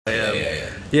I Yeah, am. yeah, yeah.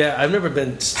 Yeah, I've never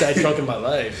been that drunk in my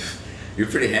life. You're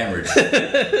pretty hammered.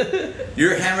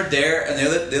 You're hammered there, and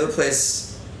the other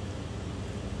place.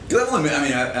 Cause I've only, I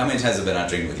mean, how many times have I been out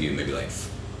drinking with you? Maybe like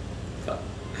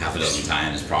half a dozen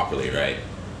times properly, right?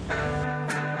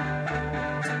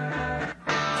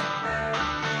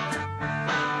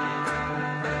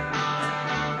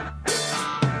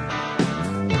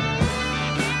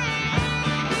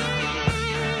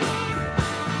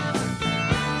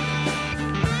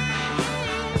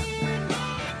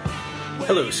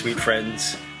 Hello, sweet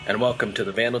friends, and welcome to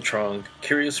the Vandaltrong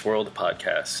Curious World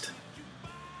podcast.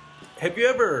 Have you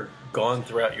ever gone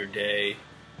throughout your day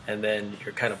and then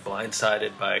you're kind of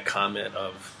blindsided by a comment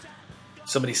of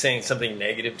somebody saying something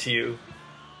negative to you?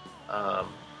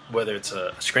 Whether it's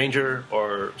a stranger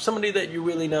or somebody that you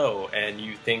really know and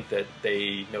you think that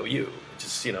they know you.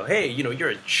 Just, hey, you're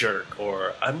a jerk,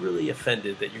 or I'm really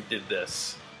offended that you did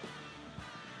this.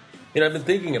 I've been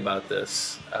thinking about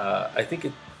this. I think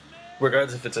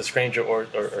regardless if it's a stranger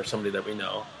or somebody that we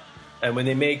know, and when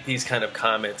they make these kind of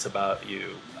comments about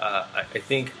you, I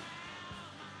think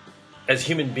as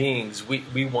human beings,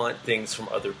 we want things from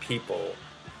other people,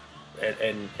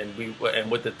 and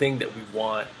with the thing that we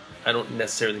want, I don't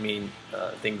necessarily mean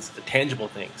the tangible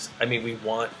things. I mean, we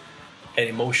want an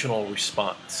emotional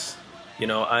response.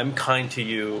 I'm kind to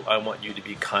you. I want you to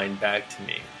be kind back to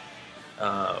me.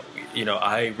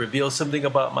 I reveal something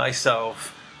about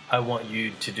myself. I want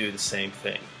you to do the same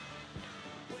thing.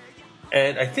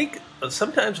 And I think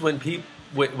sometimes when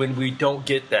we don't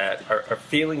get that, our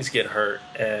feelings get hurt,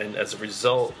 and as a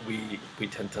result, we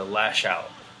tend to lash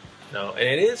out. And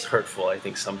it is hurtful, I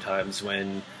think, sometimes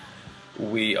when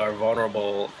we are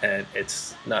vulnerable and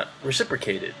it's not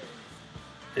reciprocated.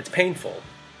 It's painful.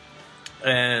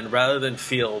 And rather than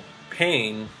feel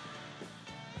pain,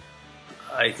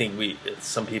 I think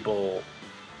some people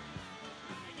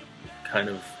kind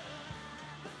of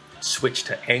switch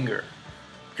to anger,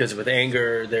 because with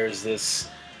anger there's this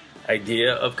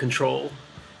idea of control.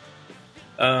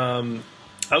 I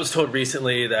was told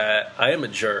recently that I am a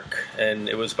jerk, and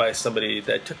it was by somebody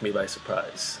that took me by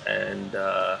surprise. And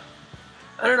I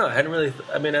don't know. I hadn't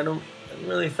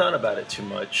really thought about it too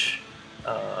much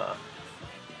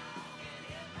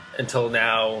until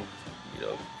now.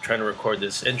 Trying to record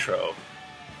this intro,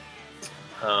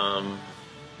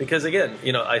 because again,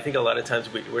 I think a lot of times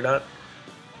we're not.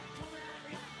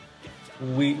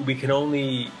 We can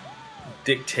only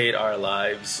dictate our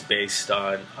lives based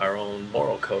on our own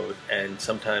moral code, and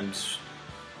sometimes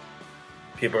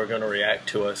people are going to react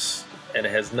to us, and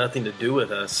it has nothing to do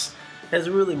with us. It has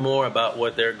really more about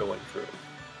what they're going through.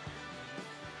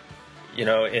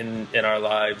 In our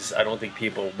lives, I don't think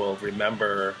people will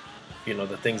remember,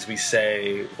 the things we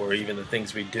say or even the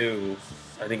things we do.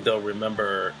 I think they'll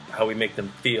remember how we make them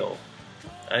feel.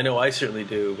 I know I certainly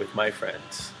do with my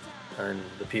friends and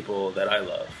the people that I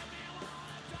love.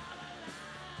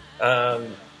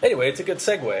 Anyway, it's a good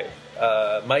segue.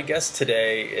 My guest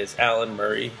today is Alan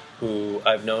Murray, who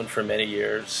I've known for many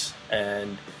years,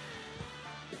 and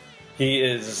he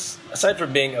is, aside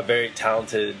from being a very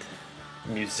talented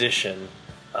musician,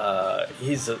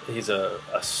 he's a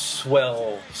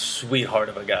swell sweetheart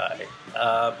of a guy.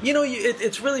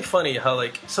 It's really funny how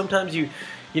sometimes you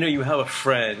have a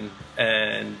friend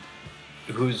and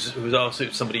who's also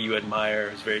somebody you admire,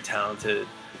 who's very talented,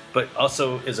 but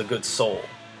also is a good soul.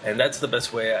 And that's the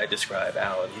best way I describe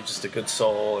Alan. He's just a good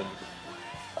soul.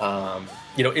 And,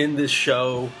 in this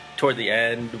show, toward the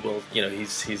end,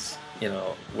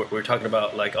 we're talking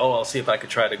about I'll see if I could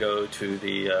try to go to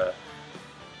the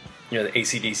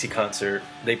AC/DC concert.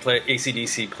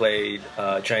 AC/DC played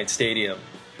Giant Stadium.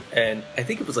 And I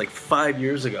think it was 5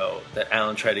 years ago that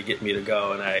Alan tried to get me to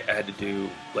go, and I had to do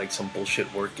some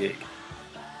bullshit work gig.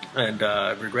 And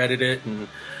I regretted it, and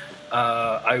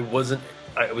I was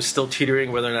still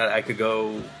teetering whether or not I could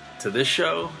go to this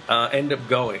show. Ended up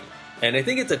going, and I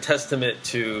think it's a testament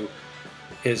to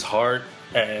his heart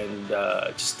and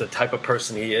just the type of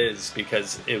person he is,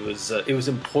 because it was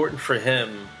important for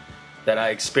him that I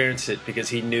experienced it, because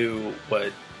he knew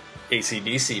what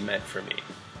AC/DC meant for me.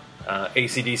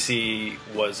 AC/DC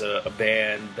was a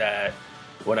band that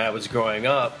when I was growing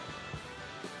up,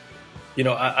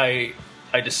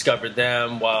 I discovered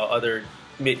them while other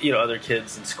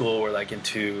kids in school were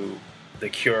into The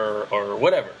Cure or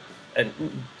whatever.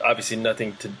 And obviously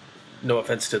no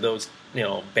offense to those,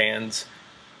 bands,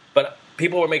 but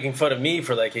people were making fun of me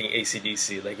for liking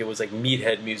AC/DC. It was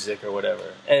meathead music or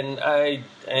whatever. And I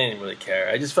didn't really care.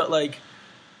 I just felt I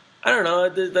don't know,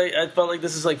 I felt like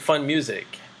this is fun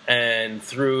music. And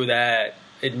through that,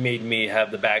 it made me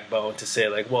have the backbone to say,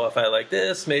 like, well, if I like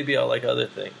this, maybe I'll like other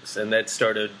things. And that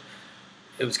started,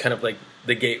 it was kind of like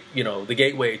the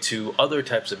gateway to other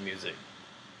types of music.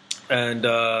 And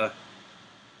also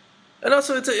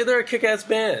they're a kick-ass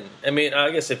band. I mean, I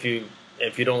guess if you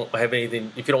don't have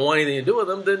anything, if you don't want anything to do with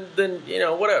them, then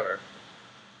whatever.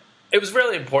 It was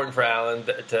really important for Alan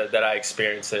that I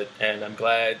experienced it, and I'm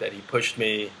glad that he pushed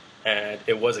me, and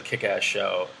it was a kick-ass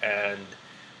show. And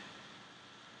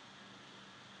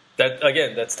that,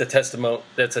 again, that's a testament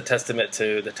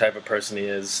to the type of person he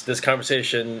is. This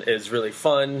conversation is really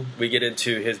fun. We get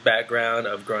into his background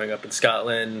of growing up in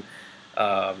Scotland,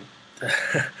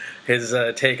 his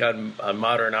take on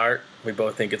modern art. We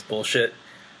both think it's bullshit,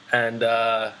 and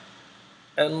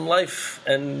life,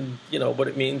 and what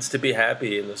it means to be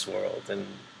happy in this world, and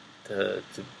to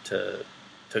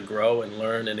grow and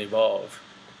learn and evolve.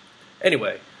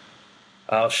 Anyway,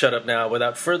 I'll shut up now.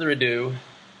 Without further ado,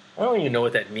 I don't even know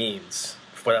what that means.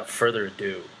 Without further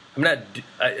ado, I'm not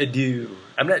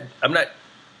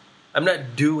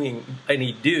doing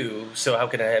any do. So how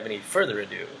can I have any further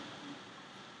ado?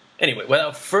 Anyway,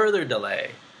 without further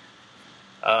delay,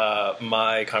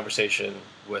 my conversation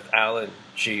with Alan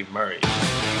G. Murray.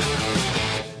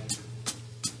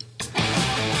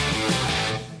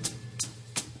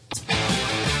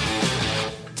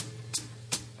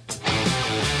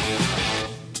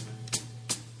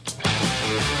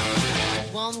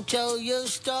 Won't tell your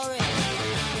story.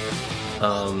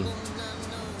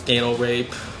 Anal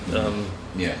rape.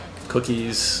 Yeah.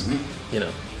 Cookies.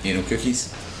 Mm-hmm. Anal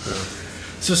cookies.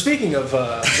 So speaking of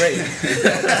rape,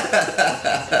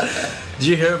 did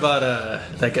you hear about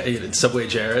that guy, Subway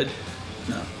Jared?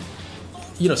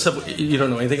 No. Subway. You don't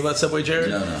know anything about Subway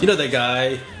Jared? No. You know that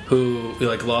guy who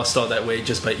lost all that weight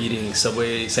just by eating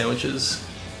Subway sandwiches?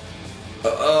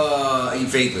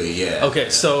 Vaguely, yeah.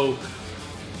 Okay, so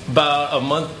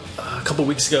about a couple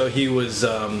weeks ago, he was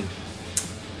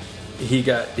he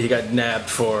got nabbed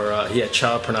for he had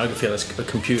child pornography on his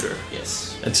computer.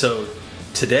 Yes. And so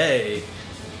today,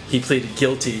 he pleaded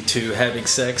guilty to having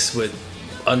sex with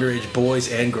underage boys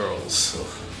and girls.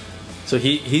 Oof. So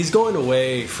he's going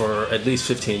away for at least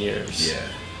 15 years. Yeah.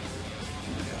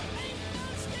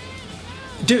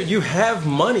 Dude, you have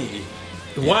money.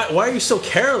 Yeah. Why are you so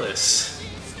careless?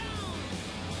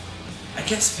 I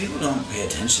guess people don't pay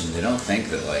attention. They don't think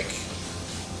that,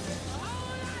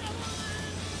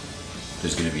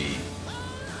 there's going to be...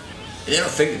 They don't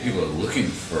think that people are looking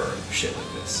for shit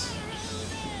like this.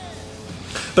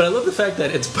 But I love the fact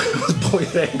that it's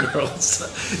boys and girls.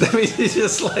 That means he's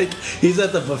just he's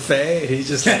at the buffet. He's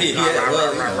just like, he's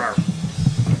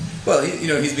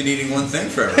been eating one thing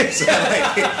forever. So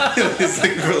he's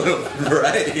looking for a little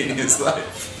variety in his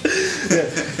life.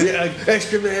 Yeah,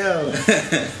 extra mayo.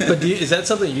 But is that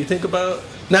something you think about?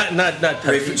 Not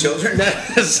raping children.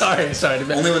 Sorry.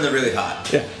 Only when they're really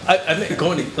hot. Yeah, I mean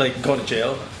going to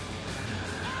jail.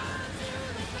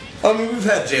 I mean, we've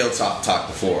had jail talk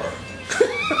before.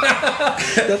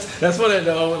 That's what I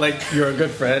know. You're a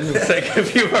good friend. It's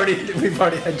if we've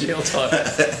already had jail talk.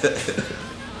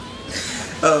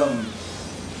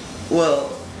 Well,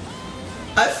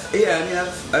 I've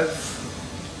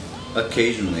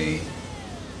occasionally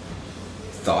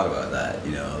thought about that.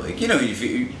 If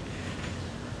you,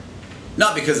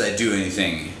 not because I do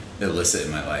anything illicit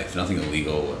in my life, nothing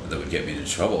illegal that would get me into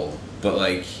trouble, but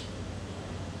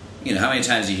how many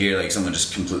times you hear someone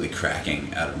just completely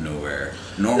cracking out of nowhere?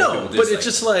 No, but it's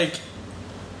just my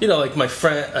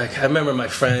friend. I remember my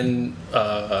friend.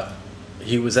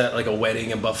 He was at a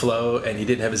wedding in Buffalo, and he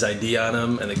didn't have his ID on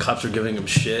him, and the cops were giving him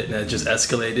shit, and it just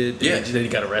escalated. Yeah. And then he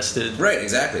got arrested. Right.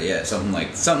 Exactly. Yeah.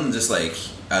 Something just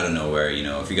out of nowhere.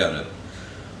 If you got in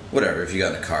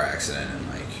a car accident and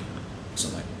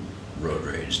some road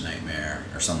rage nightmare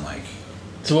or something .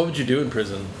 So what would you do in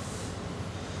prison?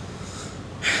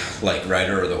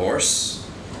 Rider or the horse?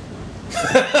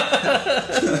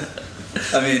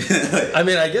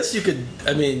 I guess you could.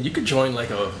 You could join a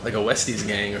Westies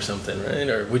gang or something, right?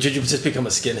 Or would you just become a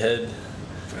skinhead?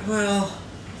 Well,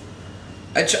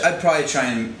 I'd probably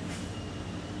try and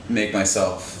make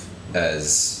myself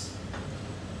as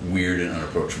weird and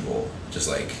unapproachable, just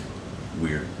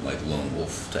weird, lone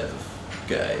wolf type of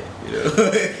guy,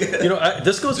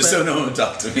 This goes just back, so no one would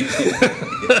talk to me.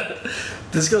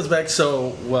 This goes back.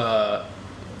 So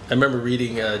I remember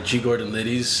reading G. Gordon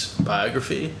Liddy's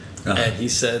biography, and he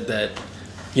said that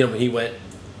when he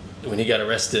got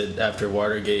arrested after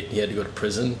Watergate, he had to go to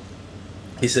prison.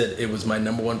 He said it was my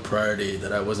number one priority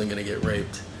that I wasn't going to get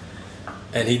raped,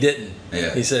 and he didn't.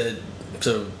 Yeah. He said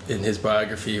so in his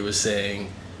biography. He was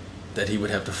saying that he would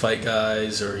have to fight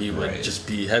guys, or he would just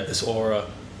have this aura.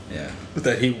 Yeah.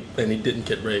 that he didn't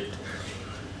get raped.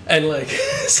 And like,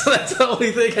 so that's the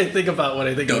only thing I think about when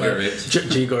I think Don't about get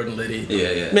raped. G. Gordon Liddy.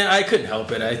 Yeah. Man, I couldn't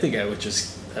help it. I think I would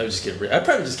just get raped. I'd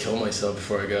probably just kill myself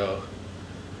before I go.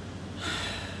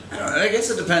 I don't know, I guess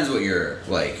it depends what your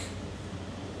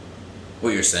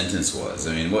sentence was.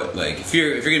 I mean, if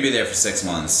you're gonna be there for 6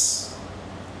 months,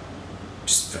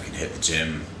 just fucking hit the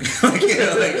gym,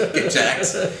 get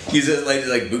jacked, use it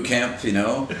like boot camp, you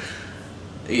know.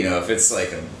 If it's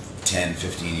like a 10,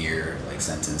 15 year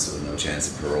sentence with no chance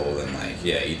of parole, then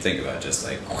you'd think about just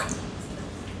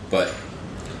but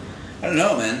I don't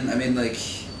know, man. I mean,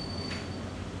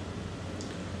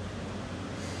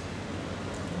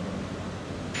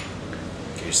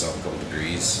 get yourself a couple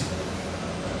degrees.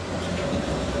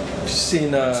 I've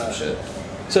seen Some shit.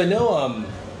 so I know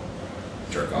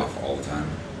Jerk off all the time.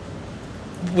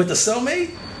 with the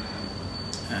cellmate,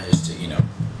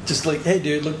 Just just like, hey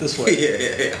dude, look this way.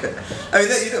 yeah. I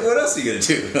mean, what else are you gonna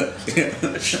do?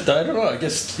 I don't know. I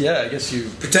guess you.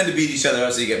 Pretend to beat each other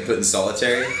up so you get put in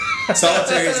solitary.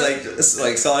 Solitary is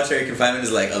like solitary confinement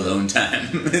is like alone time.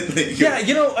 Yeah, I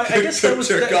guess that was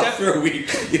jerk off for a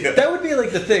week. Yeah. That would be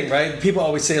like the thing, right? People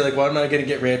always say like, "Well, I'm not going to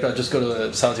get raped. I'll just go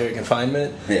to solitary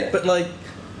confinement." Yeah. But like,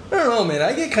 I don't know, man.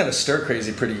 I get kind of stir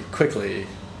crazy pretty quickly.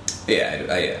 Yeah,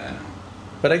 I know.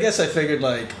 But I guess I figured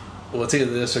like, well, it's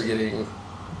either this or getting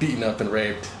beaten up and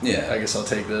raped. Yeah. I guess I'll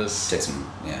take this. Take some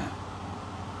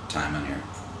time on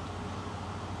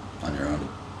your own.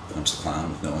 Punch the clown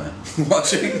with no one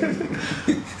watching.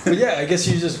 But yeah, I guess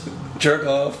you just jerk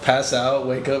off, pass out,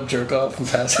 wake up, jerk off, and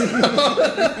pass out.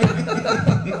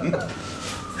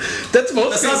 That's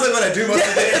most. That sounds like what I do most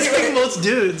of the day. That's like most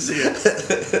dudes.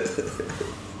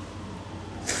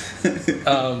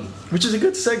 Which is a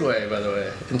good segue, by the way,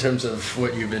 in terms of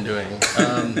what you've been doing.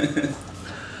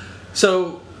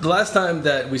 So the last time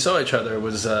that we saw each other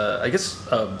was, I guess,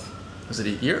 was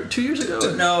it 2 years ago?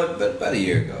 No, but about a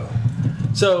year ago.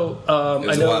 So It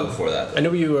was I know, a while before that, though. I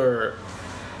know you were.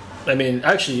 I mean,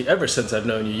 actually, ever since I've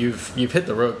known you, you've hit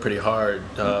the road pretty hard.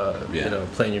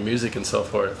 Playing your music and so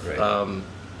forth. Right.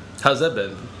 How's that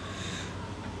been?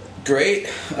 Great.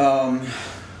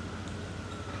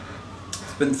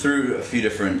 Been through a few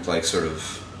different sort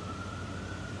of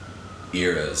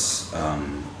eras.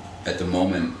 At the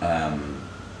moment, I'm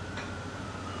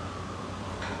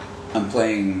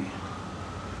playing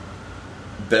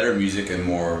better music and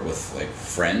more with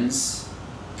friends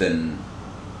than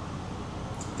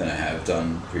I have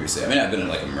done previously. I mean, I've been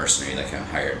a mercenary, a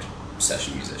hired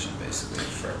session musician basically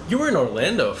for. You were in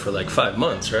Orlando for 5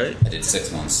 months, right? I did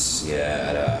 6 months,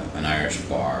 at an Irish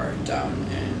bar down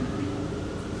in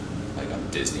on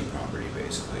Disney property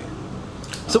basically.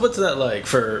 So what's that like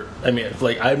for? I mean,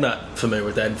 I'm not familiar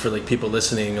with that. And for people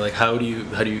listening, how do you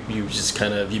just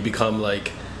kind of you become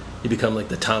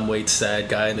the Tom Waits sad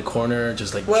guy in the corner,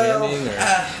 just jamming? Or?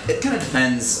 It kind of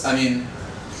depends. I mean,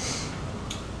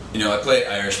 I play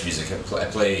Irish music. I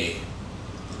play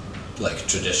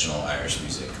traditional Irish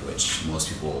music, which most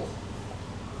people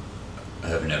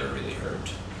have never really heard.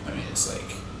 I mean, it's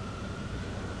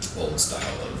old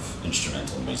style of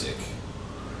instrumental music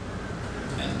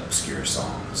and obscure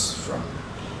songs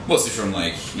mostly from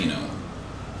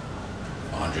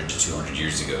 100 to 200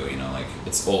 years ago.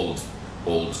 It's old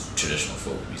traditional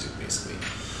folk music basically.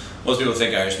 Most people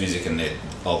think Irish music and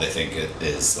all they think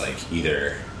is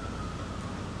either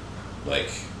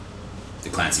the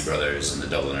Clancy Brothers and the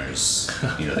Dubliners,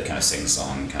 the kind of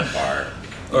sing-song kind of bar,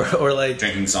 or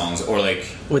drinking songs, or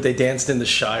what they danced in the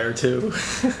Shire too.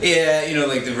 Yeah,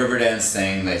 the river dance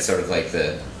thing, sort of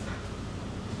the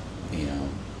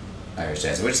Irish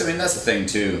dance, which I mean that's the thing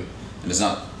too, and it's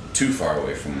not too far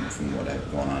away from what I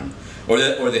have going on, or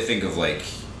they think of the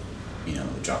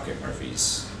Dropkick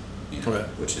Murphys, Right.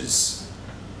 which is,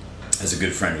 as a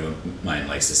good friend of mine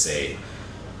likes to say,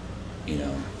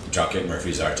 Dropkick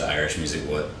Murphys are to Irish music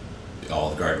what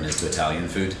Olive Garden is to Italian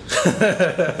food.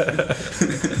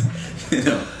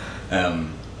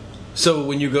 So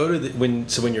when you go to when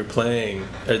you're playing,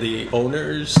 are the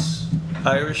owners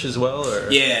Irish as well,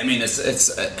 or? Yeah, I mean it's this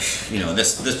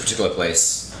particular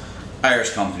place,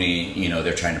 Irish company.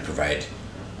 They're trying to provide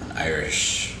an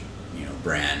Irish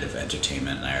brand of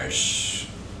entertainment, an Irish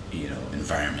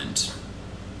environment.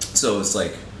 So it's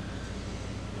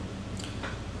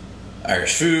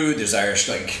Irish food. There's Irish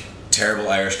terrible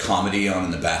Irish comedy on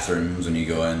in the bathrooms when you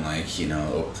go in,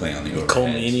 playing on the overhead. Cole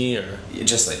Meany or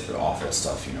just awful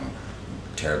stuff,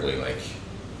 terribly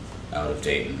out of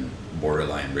date and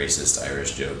borderline racist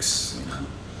Irish jokes.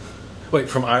 Wait,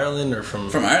 from Ireland or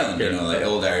from Ireland? Here?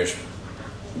 Old Irish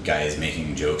guys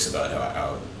making jokes about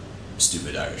how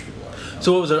stupid Irish people are.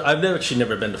 So what was it? I've actually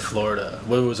never been to Florida.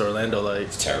 What was Orlando like?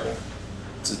 It's terrible.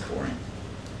 It's just boring.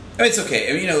 I mean, it's okay.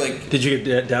 I mean, like... Did you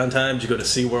get downtime? Did you go to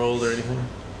SeaWorld or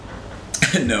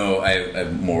anything? No, I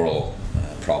have moral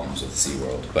problems with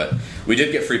SeaWorld. But we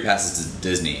did get free passes to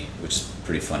Disney, which is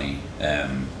pretty funny. I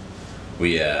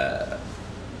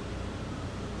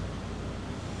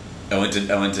went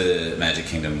to Magic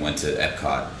Kingdom, went to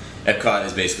Epcot. Epcot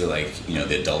is basically like,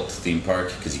 the adult theme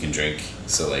park because you can drink.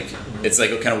 So like it's like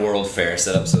a kind of World Fair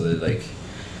setup. So there's like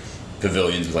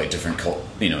pavilions with like different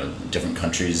different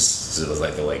countries. So there's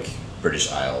like the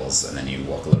British Isles, and then you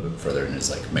walk a little bit further and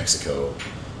there's like Mexico,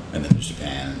 and then there's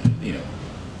Japan.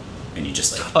 And you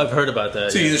just like I've heard about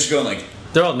that. So you just go and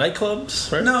they're all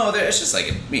nightclubs, right? No, it's just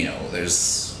like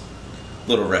there's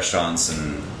little restaurants,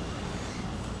 and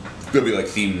there'll be like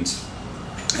themed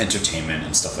entertainment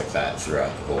and stuff like that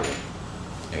throughout the whole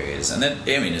areas. And then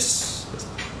it's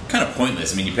kind of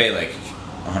pointless. I mean, you pay like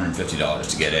 $150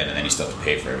 to get in, and then you still have to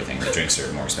pay for everything. The drinks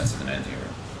are more expensive than anything.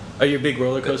 Are you a big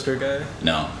roller coaster guy?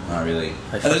 No, not really.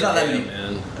 And there's not that many.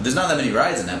 Man. There's not that many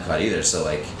rides in Epcot either. So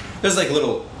like, there's like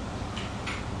little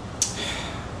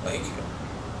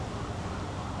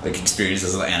like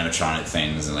experiences, like animatronic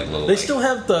things, and like little. They still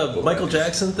have the Michael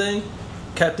Jackson thing,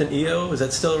 Captain EO. Is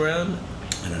that still around?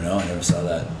 I don't know. I never saw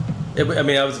that. I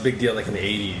mean, that was a big deal, like in the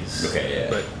 '80s. Okay,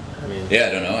 yeah. But I mean, yeah, I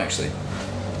don't know actually.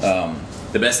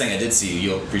 The best thing I did see,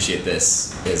 you'll appreciate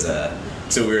this, is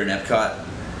so we were in Epcot,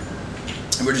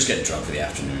 and we're just getting drunk for the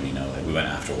afternoon. Like we went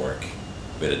after work.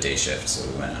 We had a day shift, so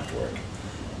we went after work.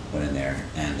 Went in there,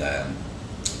 and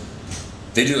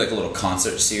they do like a little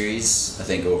concert series. I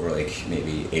think over like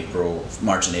maybe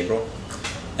March and April,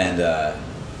 and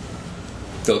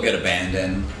they'll get a band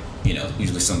in.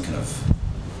 Usually some kind of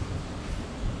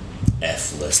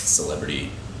F-list celebrity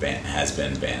band,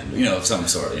 has-been band, of some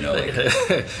sort,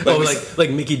 like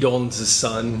Mickey Dolenz'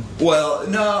 son. Well,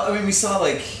 no, I mean, we saw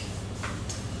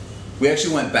we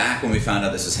actually went back when we found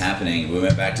out this was happening. We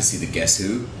went back to see the Guess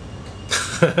Who,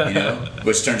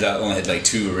 which turns out only had like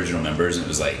 2 original members, and it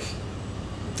was like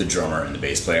the drummer and the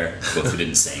bass player, both who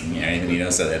didn't sing or anything,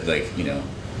 so they had like,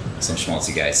 some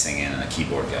schmaltzy guy singing and a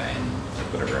keyboard guy and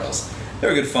like whatever else. They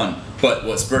were good fun, but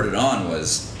what spurred it on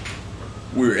was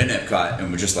we were in Epcot and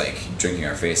we're just like drinking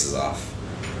our faces off,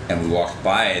 and we walked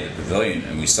by the pavilion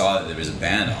and we saw that there was a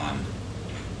band on,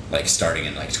 like starting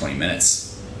in like 20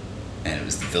 minutes, and it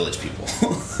was the Village People.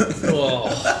 Whoa.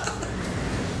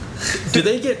 Do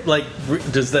they get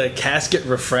does the cast get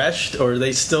refreshed, or are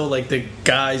they still like the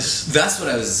guys? That's what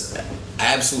I was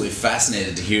absolutely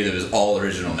fascinated to hear. That it was all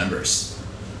original members.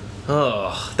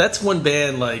 Oh, that's one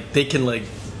band they can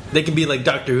be like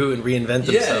Doctor Who and reinvent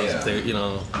themselves. Yeah. If they're,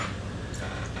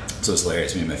 So it's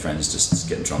hilarious. Me and my friends just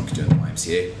getting drunk doing the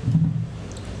YMCA,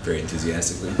 very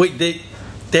enthusiastically. Wait, they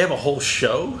have a whole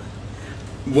show?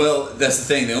 Well, that's the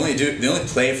thing. They only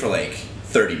play for like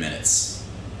 30 minutes.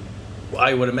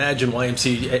 I would imagine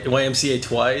YMCA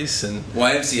twice, and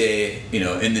YMCA,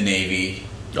 in the Navy.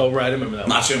 Oh right, I remember that.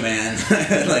 Macho Man,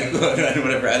 like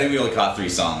whatever. I think we only caught 3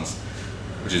 songs,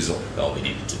 which is all we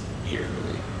needed to hear,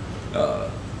 really.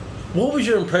 What was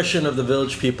your impression of the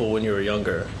Village People when you were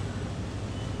younger?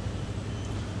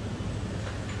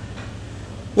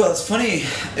 Well, it's funny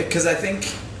because I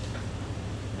think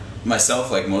myself,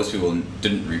 like most people,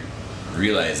 didn't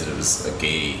realize that it was a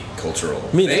gay cultural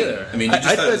Me thing. neither. I mean, you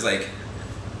just thought it was like.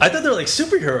 I thought they were like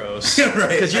superheroes, right?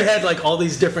 Because you had like all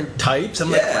these different types. I'm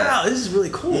like, wow, this is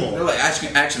really cool. They're like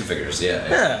action figures, yeah.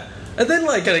 Yeah, and then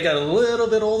I got a little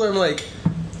bit older. I'm like,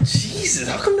 Jesus,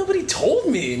 how come nobody told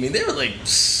me? I mean, they were like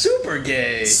super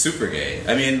gay. Super gay.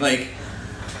 I mean, like,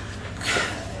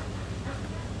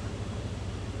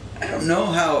 I don't know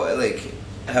how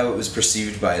it was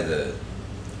perceived by the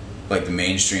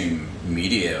mainstream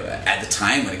media at the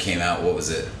time when it came out. What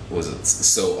was it? Was it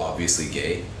so obviously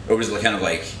gay, or was it kind of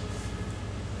like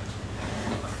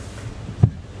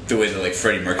the way that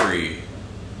Freddie Mercury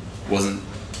wasn't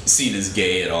seen as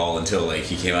gay at all until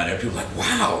he came out, and people were like,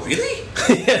 wow, really?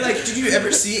 Did you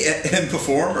ever see him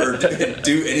perform or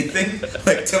do anything?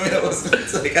 Tell me that wasn't.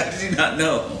 It's how did you not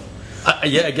know?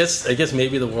 Yeah, I guess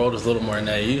maybe the world was a little more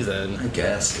naive then. I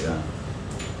guess, yeah.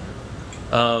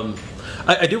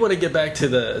 I do want to get back to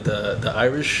the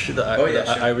Irish, sure.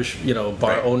 Irish,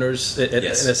 bar owners in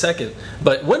a second.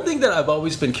 But one thing that I've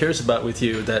always been curious about with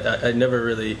you that I never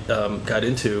really got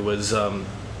into was, so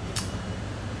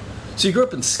you grew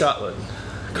up in Scotland,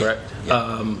 correct?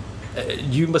 Yeah.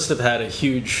 You must have had a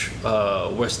huge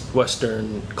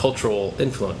Western cultural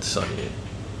influence on you.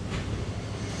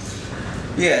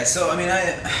 Yeah, so I mean,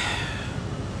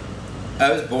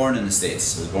 I was born in the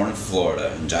States. I was born in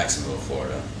Florida, in Jacksonville,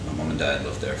 Florida. My mom and dad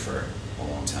lived there for a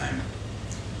long time.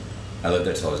 I lived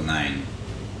there till I was 9,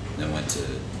 then went to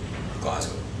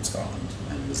Glasgow, Scotland,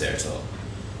 and was there till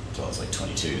I was like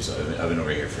 22. So I've been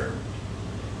over here for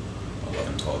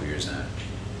 11, 12 years now.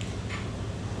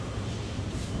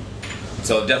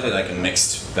 So definitely like a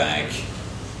mixed bag.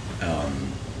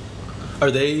 Are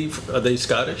they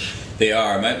Scottish? They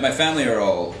are. My family are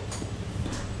all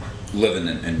living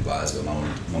in Glasgow. My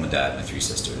mom and dad, my 3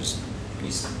 sisters,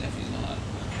 nieces and nephews and all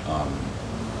that.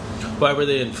 Why were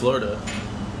they in Florida?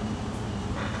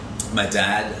 My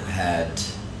dad had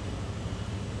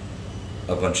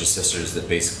a bunch of sisters that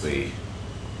basically,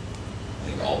 I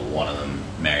think all one of them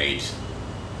married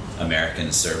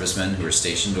American servicemen who were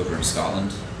stationed over in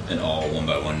Scotland, and all one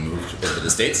by one moved over to the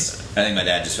States. I think my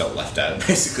dad just felt left out,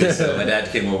 basically. So my dad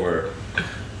came over.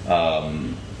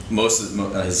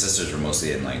 His sisters were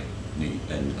mostly in like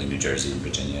New Jersey and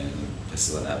Virginia and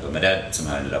places like that. But my dad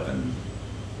somehow ended up in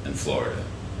Florida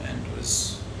and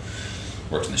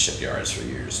worked in the shipyards for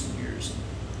years and years and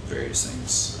various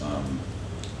things.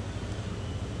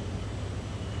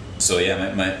 So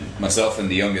yeah, myself and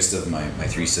the youngest of my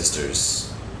 3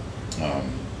 sisters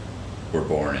were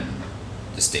born in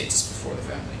the States before the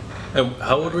family. And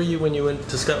how old were you when you went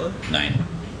to Scotland? 9.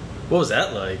 What was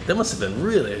that like? That must have been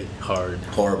really hard.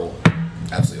 Horrible.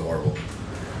 Absolutely horrible.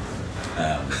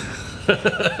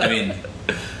 I mean...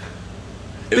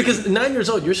 Because 9 years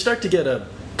old, you start to get a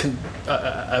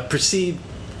perceived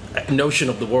notion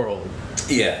of the world.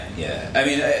 Yeah. I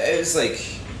mean, it was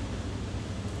like...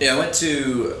 Yeah, I went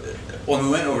to... When we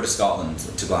went over to Scotland,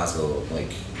 to Glasgow,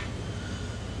 like...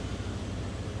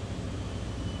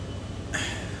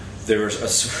 There was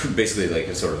basically like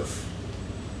a sort of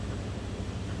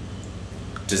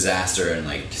disaster and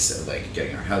like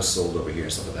getting our house sold over here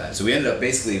and stuff like that. So we ended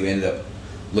up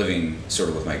living sort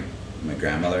of with my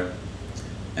grandmother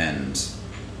and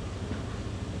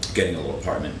getting a little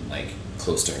apartment like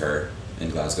close to her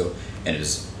in Glasgow, and it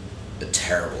was a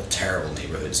terrible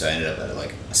neighborhood. So I ended up at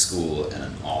like a school in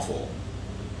an awful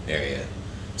area.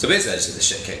 So basically I just get the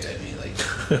shit kicked out of me like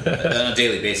on a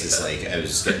daily basis. Like I was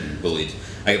just getting bullied.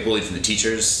 I got bullied from the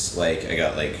teachers. Like I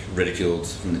got like ridiculed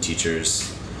from the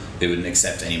teachers. They wouldn't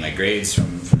accept any of my grades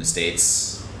from the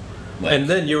States. Like, and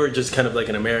then you were just kind of like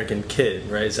an American kid,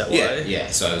 right? Is that why? Yeah.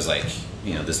 So I was like,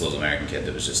 this little American kid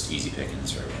that was just easy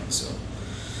pickings for everyone. So,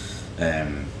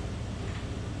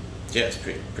 yeah, it's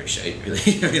pretty shite, really.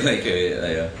 I mean, like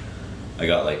I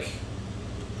got like,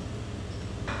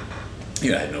 I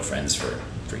had no friends for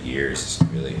years,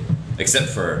 really, except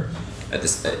for at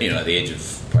the age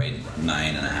of probably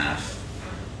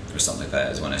 9.5 or something like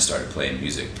that is when I started playing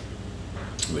music,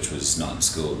 which was not in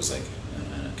school. It was like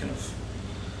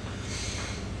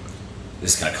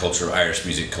this kind of Irish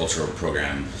music cultural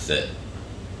program that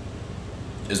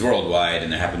is worldwide,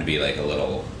 and there happened to be like a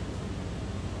little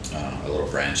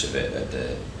branch of it at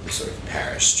the sort of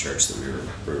parish church that we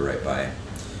were right by,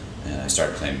 and I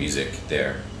started playing music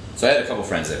there. So I had a couple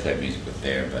friends that I played music with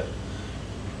there, but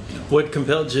What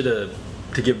compelled you to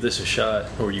give this a shot,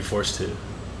 or were you forced to?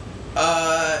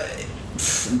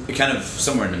 Kind of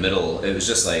somewhere in the middle. It was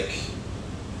just like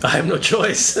I have no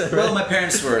choice. Right? Well, my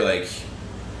parents were like,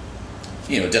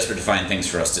 desperate to find things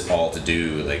for us to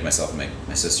do, like myself and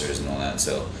my sisters and all that.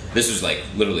 So this was like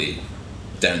literally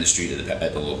down the street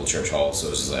at the local church hall. So it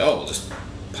was just like, we'll just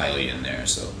pile you in there.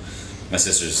 So my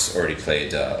sisters already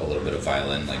played a little bit of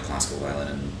violin, like classical violin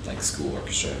and like school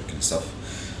orchestra kind of stuff.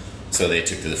 So they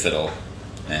took to the fiddle,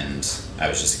 and I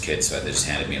was just a kid, so they just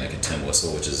handed me like a tin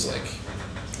whistle, which is like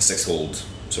a 6-hole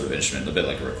sort of instrument, a bit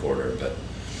like a recorder, but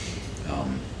a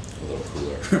little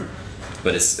cooler.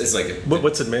 But it's like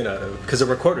what's it made out of? Because a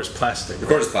recorder's plastic.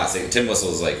 Recorder's plastic. A tin whistle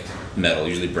is like metal,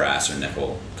 usually brass or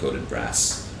nickel coated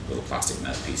brass with a plastic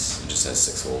mouthpiece. It just has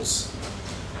 6 holes.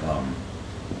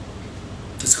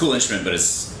 It's a cool instrument, but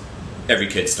every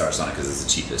kid starts on it because it's the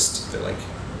cheapest. They're like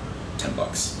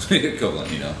 $10 equivalent,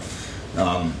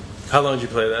 How long did you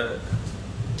play that?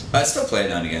 I still play it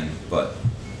now and again, but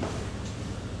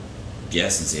yeah,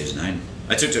 since the age of 9.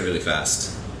 I took to it really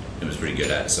fast. I was pretty good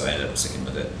at it, so I ended up sticking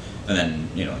with it. And then,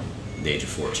 at the age of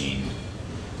 14,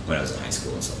 when I was in high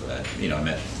school and stuff like that, I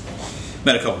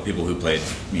met a couple of people who played,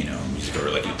 music, or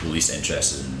were like at least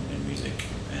interested in music,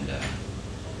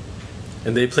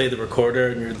 and they played the recorder,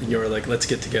 and you were like, "Let's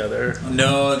get together."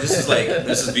 No, this is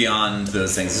beyond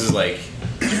those things. This is like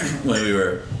when we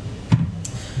were,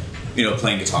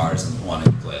 playing guitars and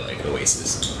wanting to play like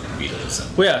Oasis and Beatles.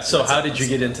 And well, yeah. So how did you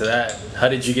get into that? How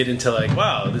did you get into like,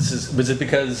 wow, was it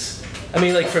because? I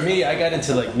mean, like for me, I got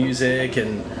into like music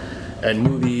and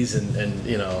movies and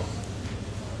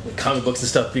comic books and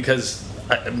stuff because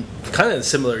I'm kind of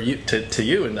similar to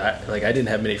you in that like I didn't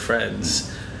have many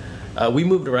friends, we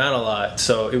moved around a lot,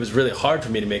 so it was really hard for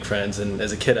me to make friends. And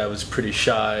as a kid, I was pretty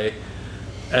shy.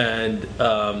 And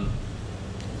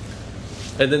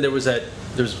then there was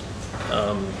actually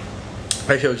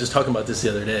I was just talking about this the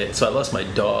other day. So I lost my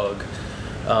dog,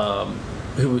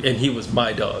 and he was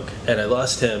my dog, and I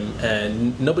lost him,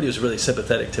 and nobody was really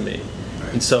sympathetic to me.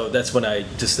 Right. And so that's when I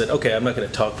just said, okay, I'm not going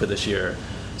to talk for this year.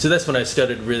 So that's when I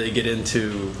started to really get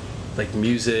into like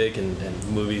music and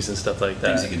movies and stuff like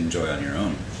that. Things you can enjoy on your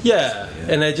own. Yeah,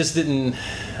 and I just didn't.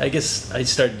 I guess I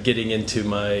started getting into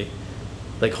my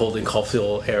like Holden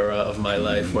Caulfield era of my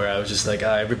life, where I was just like,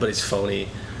 everybody's phony.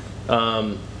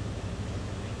 But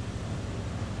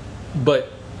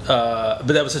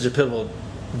that was such a pivotal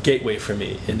gateway for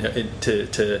me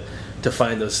to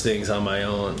find those things on my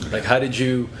own. Like, how did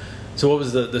you? So, what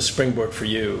was the springboard for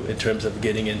you in terms of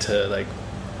getting into like,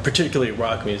 particularly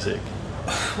rock music?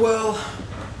 Well,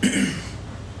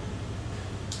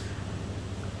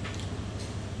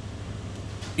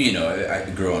 you know, I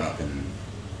growing up in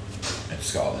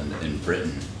Scotland, in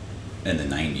Britain, in the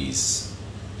 90s,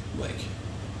 like,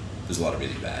 there's a lot of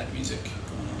really bad music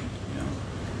going on, you know.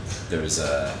 There was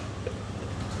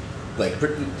like,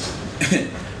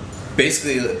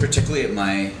 basically, particularly at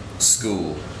my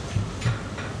school,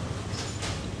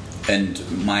 and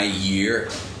my year,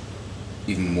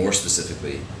 even more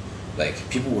specifically, like,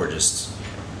 people were just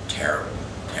terrible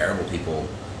people,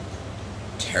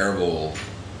 terrible,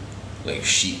 like,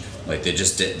 sheep. Like, they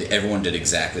just did, everyone did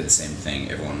exactly the same thing,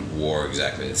 everyone wore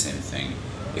exactly the same thing.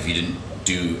 If you didn't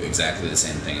do exactly the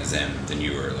same thing as them, then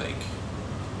you were, like,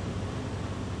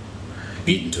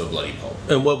 beaten to a bloody pulp.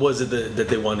 And what was it that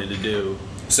they wanted to do?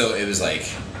 So it was like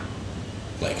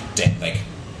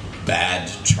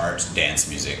bad chart dance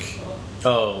music.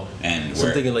 Oh, and so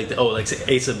I'm thinking like like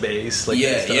Ace of Base, like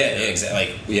exactly,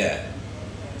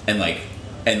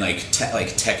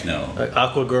 like techno, like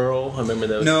Aqua Girl. I remember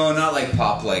that. No, not like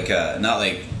pop, like not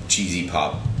like cheesy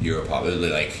pop, Europop. It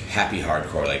was like happy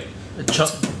hardcore, like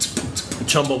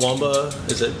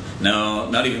Chumbawamba. Is it? No,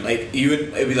 not even like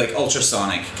it'd be like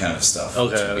ultrasonic kind of stuff.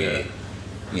 Okay, which would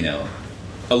be, you know,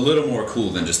 a little more cool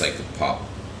than just like the pop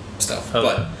stuff. Okay.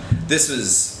 But this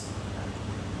was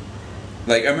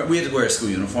like, I remember we had to wear a school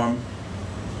uniform,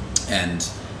 and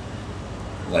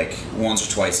like once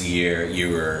or twice a year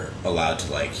you were allowed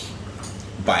to like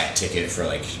buy a ticket for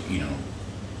like, you know,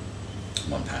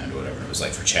 £1 or whatever. It was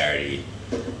like for charity,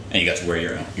 and you got to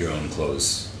wear your own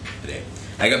clothes a day.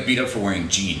 I got beat up for wearing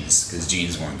jeans because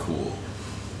jeans weren't cool.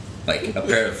 Like a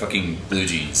pair of fucking blue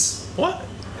jeans. What?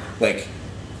 Like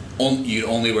you'd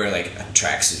only wear like a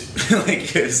tracksuit.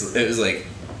 Like it was like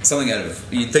something out of,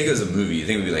 you'd think it was a movie. You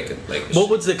think it would be like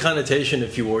what was the connotation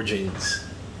if you wore jeans?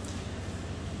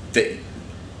 That,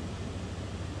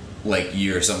 like,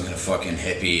 you're some kind of fucking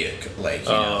hippie, like,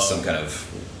 you know, some kind of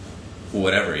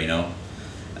whatever, you know.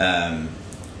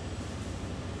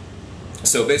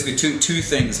 So basically, two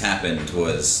things happened.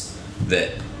 Was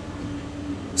that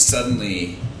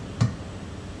suddenly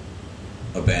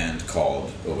a band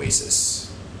called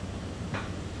Oasis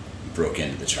broke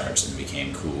into the charts and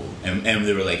became cool, and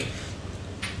they were like,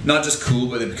 not just cool,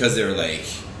 but because they were like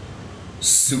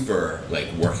super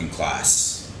like working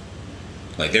class.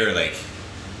 Like, they were like,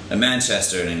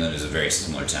 Manchester in England is a very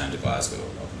similar town to Glasgow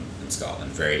in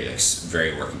Scotland, very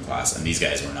working class, and these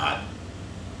guys were not.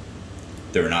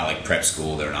 They were not like prep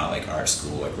school. They were not like art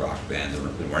school, like rock band. They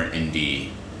weren't indie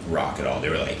rock at all. They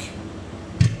were like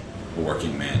a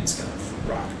working man's kind of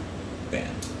rock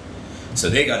band. So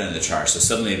they got into the charts. So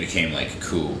suddenly it became like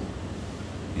cool,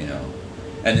 you know.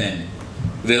 And then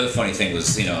the other funny thing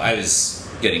was, you know, I was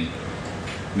getting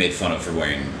made fun of for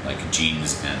wearing like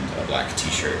jeans and a black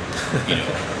t-shirt, you know,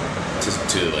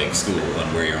 to like school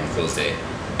on Wear Your Own Clothes Day,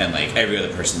 and like every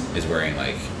other person is wearing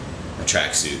like a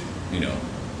tracksuit, you know,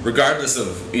 regardless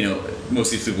of, you know,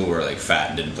 most of these people were like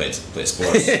fat and didn't play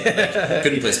sports, like,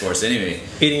 couldn't play sports anyway,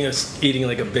 eating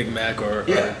like a Big Mac or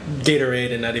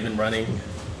Gatorade and not even running.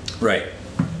 Right.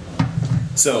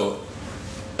 So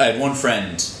I had one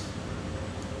friend.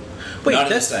 Wait,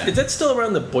 is that still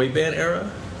around the boy band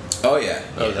era? Oh yeah.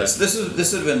 Okay. This would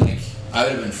have been like, I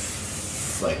would have been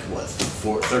like what,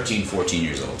 13, 14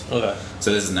 years old. Okay.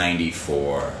 So this is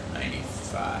 94,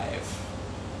 95,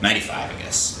 I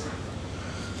guess.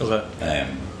 Okay.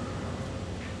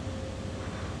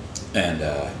 And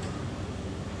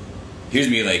here's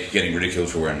me like getting ridiculed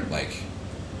for wearing like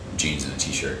jeans and a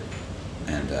t-shirt,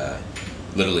 and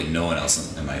literally no one else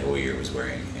in my whole year was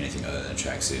wearing anything other than a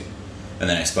tracksuit. And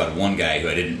then I spotted one guy who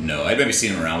I didn't know. I'd maybe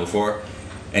seen him around before,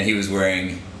 and he was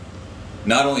wearing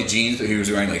not only jeans, but he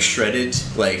was wearing like shredded,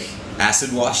 like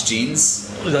acid wash jeans.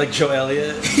 Like Joe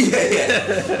Elliott.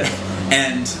 Yeah.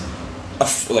 And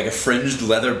like a fringed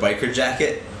leather biker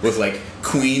jacket with like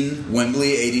Queen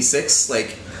Wembley '86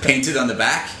 like painted on the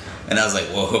back, and I was like,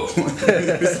 whoa,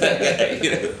 who's that guy?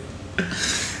 You know?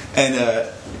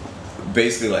 And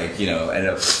basically, like, you know,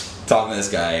 ended up talking to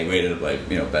this guy. We ended up like,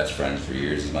 you know, best friends for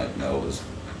years. He's like, no, his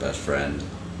best friend.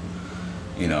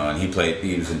 You know, and he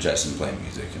was interested in playing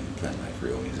music and playing like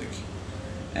real music.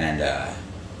 And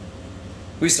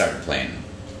we started playing,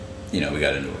 you know, we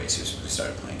got into Oasis, we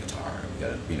started playing guitar.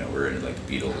 We were into like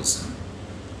the Beatles and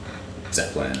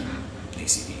Zeppelin and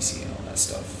AC/DC and all that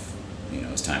stuff. You know,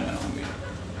 as time went on,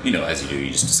 you know, as you do,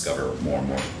 you just discover more and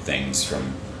more things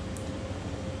from,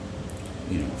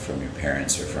 you know, from your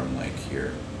parents or from like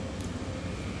your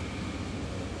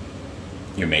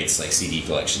mates, like CD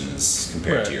collections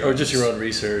compared to your or just your own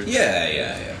research.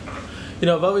 Yeah. You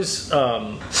know, I've always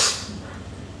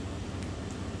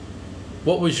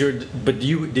what was your? But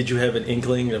did you have an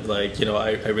inkling of like, you know,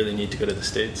 I really need to go to the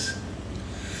States?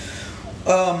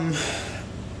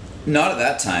 Not at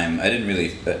that time. I didn't really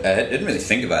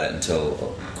think about it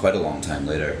until quite a long time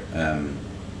later.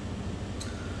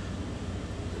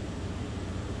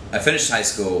 I finished high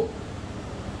school.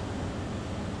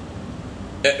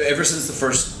 Ever since the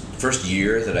first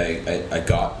year that I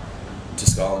got to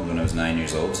Scotland when I was 9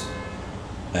 years old,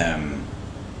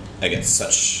 I get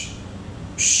such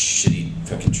shitty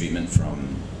fucking treatment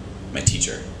from my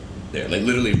teacher there. Like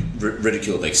literally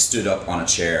ridiculed, like stood up on a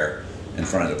chair in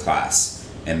front of the class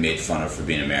and made fun of for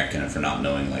being American and for not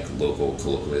knowing like local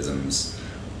colloquialisms,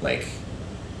 like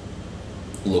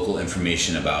local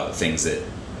information about things that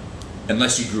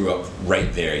unless you grew up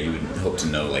right there you would hope to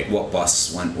know, like what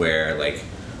bus went where, like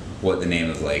what the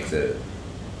name of like the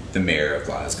mayor of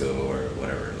Glasgow or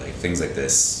whatever, like things like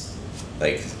this,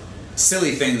 like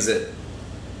silly things that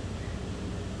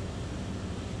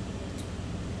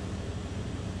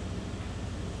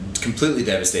completely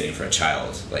devastating for a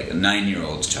child, like a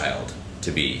 9-year-old child,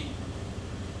 to be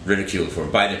ridiculed for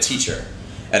by the teacher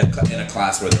in a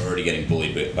class where they're already getting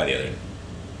bullied by the other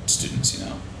students, you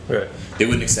know. Right. They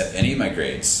wouldn't accept any of my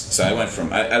grades. So I went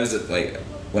from I was at, like,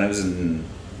 when I was in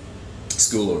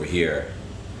school over here,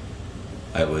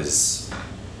 I was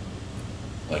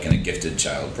like in a gifted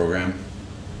child program.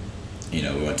 You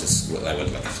know, we went to school, I went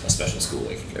to like a special school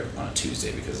like on a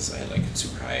Tuesday because I had like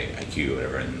super high IQ or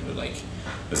whatever, and it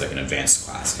was like an advanced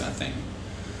class kind of thing.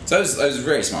 So I was a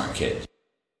very smart kid.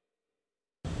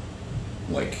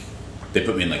 Like they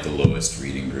put me in like the lowest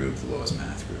reading group, the lowest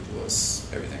math group, the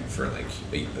lowest everything for like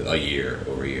a year,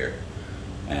 over a year.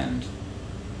 And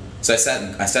so I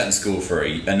sat in school for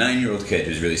a 9-year-old kid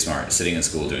who's really smart, sitting in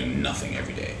school doing nothing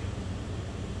every day.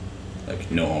 Like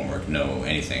no homework, no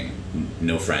anything,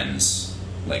 no friends.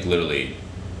 Like literally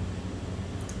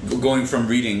going from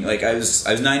reading, like I was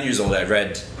 9 years old. I'd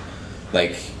read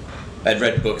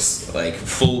books like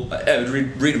full. I would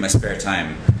read in my spare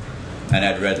time, and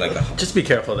I'd read like just be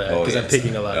careful of that because I'm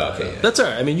picking a lot. Okay, yeah. That's all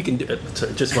right. I mean, you can do it.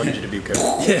 Sorry, just wanted you to be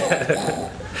careful. Yeah.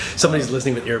 Somebody's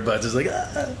listening with earbuds is like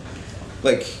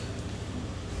like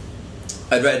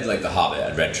I'd read like The Hobbit.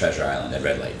 I'd read Treasure Island. I'd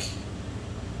read like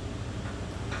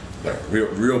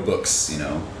real books, you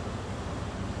know,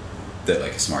 that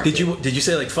like a smart Did kid. you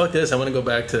say like fuck this, I want to go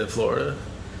back to Florida?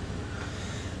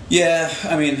 Yeah,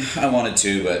 I mean, I wanted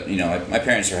to, but you know, my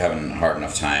parents were having a hard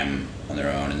enough time on their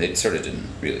own, and they sort of didn't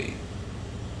really,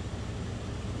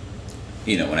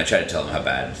 you know, when I tried to tell them how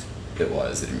bad it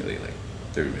was, they didn't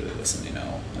really listen, you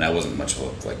know, and I wasn't much of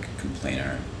a like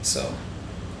complainer, so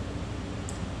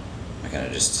I kind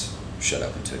of just shut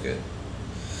up and took it.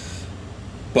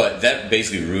 But that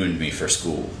basically ruined me for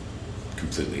school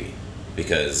completely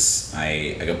because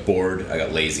I got bored, I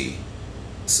got lazy.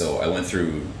 So I went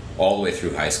all the way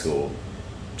through high school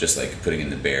just like putting in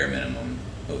the bare minimum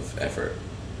of effort.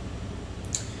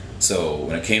 So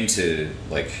when it came to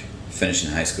like finishing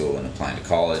high school and applying to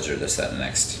college or this, that, and the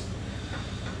next,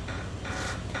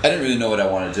 I didn't really know what I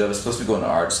wanted to do. I was supposed to be going to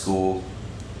art school,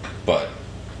 but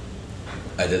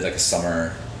I did like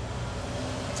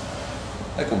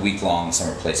a week-long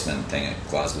summer placement thing at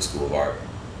Glasgow School of Art,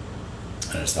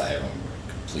 and I just thought everyone were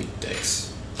complete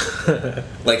dicks.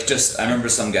 Like, just I remember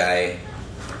some guy.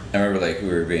 I remember like we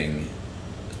were being,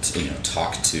 you know,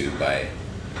 talked to by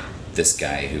this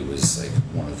guy who was like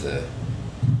one of the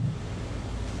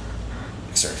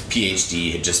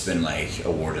PhD, had just been like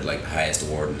awarded like the highest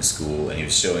award in the school, and he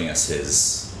was showing us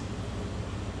his,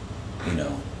 you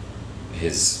know,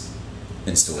 his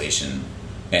installation,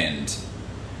 and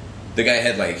the guy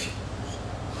had like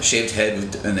a shaved head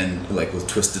and then like with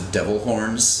twisted devil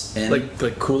horns in. Like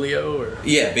Coolio or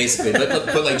yeah, basically,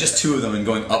 but like just two of them and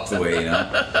going up the way, you know,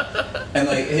 and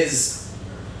like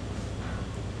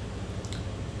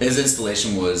his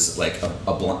installation was like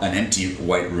an empty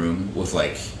white room with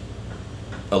like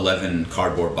 11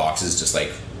 cardboard boxes just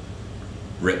like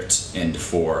ripped into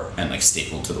 4 and like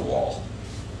stapled to the wall,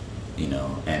 you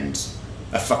know. And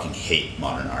I fucking hate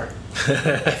modern art.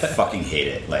 I fucking hate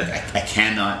it. Like I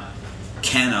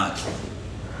cannot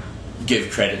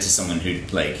give credit to someone who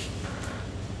like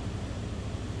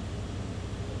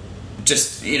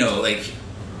just, you know, like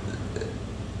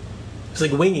it's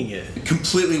like winging it,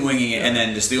 completely winging it, and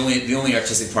then just the only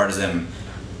artistic part is them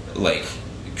like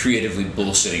creatively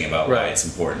bullshitting about why it's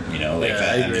important, you know, like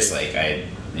that. I'm just like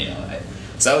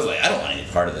so I was like, I don't want any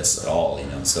part of this at all, you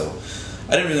know. So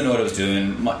I didn't really know what I was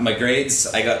doing. My grades,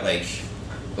 I got like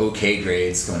okay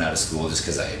grades coming out of school just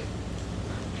because I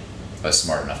was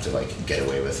smart enough to like get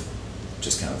away with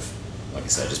just kind of, like I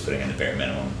said, just putting in the bare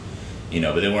minimum, you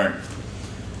know. But they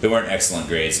weren't excellent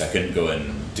grades. So I couldn't go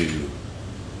and do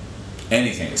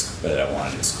anything that I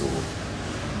wanted in school.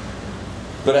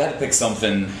 But I had to pick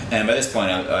something, and by this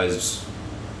point I was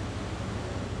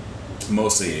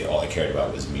mostly, all I cared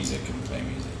about was music and playing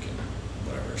music and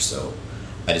whatever. So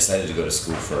I decided to go to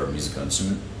school for musical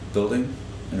instrument building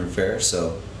in Revere.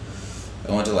 So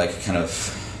I went to like kind of,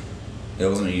 it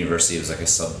wasn't a university, it was like it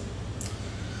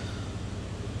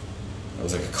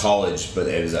was like a college, but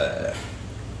it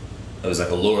was like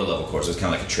a lower level course. It was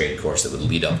kind of like a trade course that would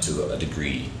lead up to a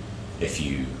degree if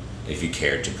you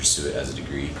cared to pursue it as a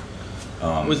degree.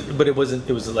 But it wasn't.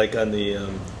 It was like on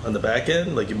the back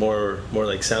end, like more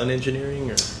like sound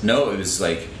engineering, or no, it was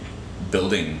like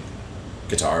building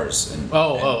guitars and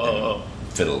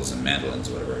fiddles and mandolins,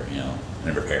 or whatever, you know,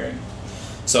 and repairing.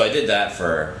 So I did that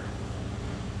for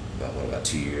about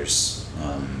 2 years,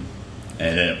 and I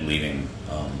ended up leaving.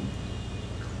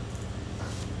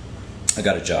 I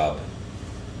got a job.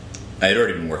 I had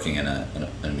already been working in a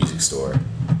music store,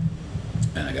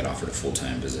 and I got offered a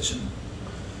full-time position.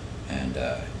 And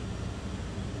I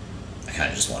kind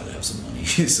of just wanted to have some money,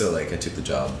 so like I took the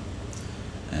job,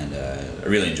 and I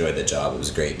really enjoyed that job. It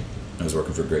was great. I was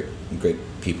working for great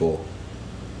people.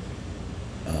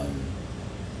 I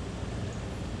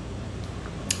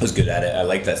was good at it. I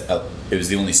liked that. It was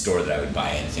the only store that I would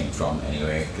buy anything from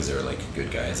anyway, because they were like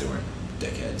good guys. They weren't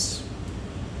dickheads.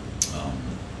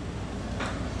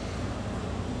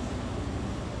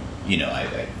 You know,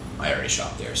 I already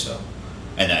shopped there, so.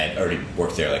 And I already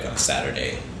worked there like on a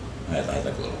Saturday. I had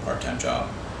like a little part-time job.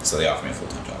 So they offered me a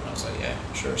full-time job, and I was like, yeah,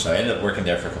 sure. So I ended up working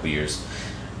there for a couple of years.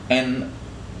 And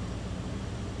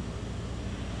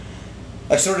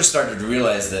I sort of started to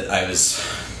realize that I was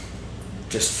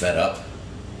just fed up.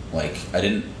 Like,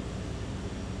 it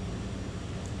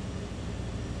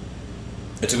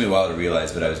took me a while to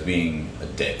realize, but I was being a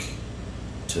dick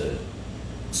to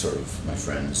sort of my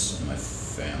friends and my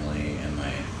family and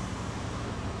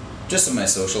just in my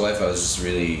social life. I was just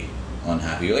really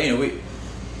unhappy. You know,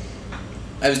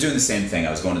 I was doing the same thing.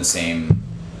 I was going to the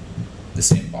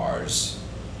same bars,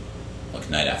 like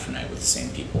night after night with the same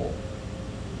people.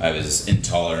 I was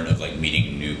intolerant of like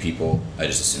meeting new people. I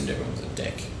just assumed everyone was a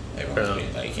dick. Everyone was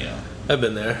being like, you know. I've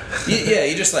been there. Yeah,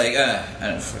 you just like, I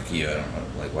don't, fuck you. I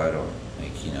don't like, why don't,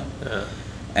 like, you know. Yeah.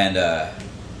 And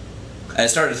I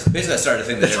started to think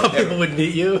that some people would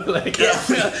meet you like,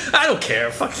 I don't care,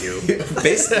 fuck you.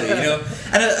 Basically, you know.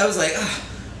 And I was like,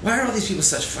 why are all these people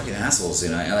such fucking assholes? You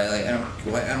know, I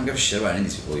don't give a shit about any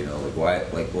of these people. You know, like why,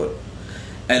 like what?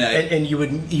 And you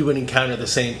would encounter the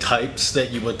same types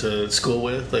that you went to school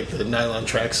with, like the nylon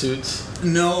tracksuits.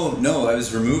 No, I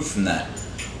was removed from that.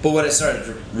 But what I started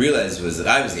to realize was that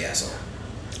I was the asshole.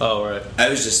 Oh right. I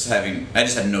just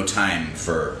had no time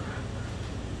for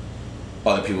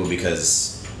other people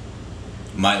because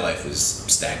my life was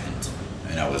stagnant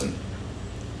and I wasn't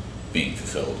being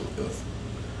fulfilled with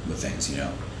things, you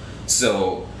know.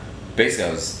 So basically,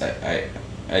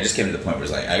 I just came to the point where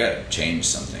it's like I gotta change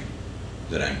something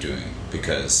that I'm doing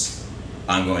because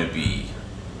I'm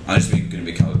just going to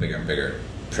become a bigger and bigger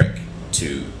prick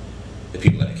to the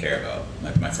people that I care about,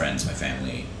 my friends, my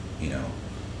family, you know.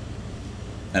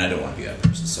 And I don't want to be that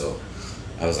person. So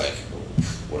I was like,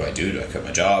 what do I do? Do I quit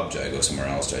my job? Do I go somewhere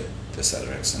else? Do I this, that,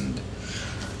 or X? And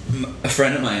a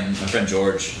friend of mine, my friend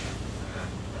George,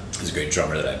 is a great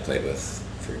drummer that I played with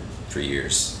for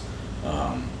years.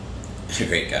 A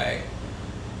great guy.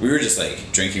 We were just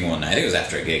like drinking one night. I think it was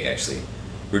after a gig actually.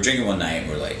 We were drinking one night and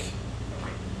we're like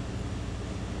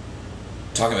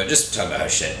talking about how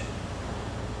shit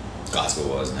Glasgow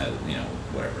was and how, you know,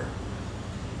 whatever.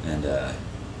 And we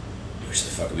were just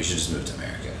like, fuck it, we should just move to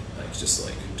America. Like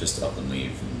just up and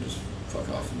leave and just fuck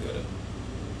off and go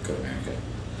to America.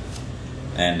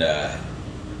 And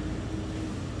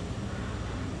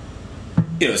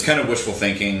you know, it's kind of wishful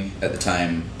thinking at the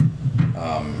time,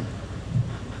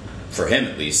 for him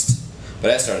at least.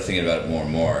 But I started thinking about it more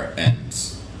and more,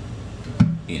 and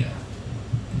you know,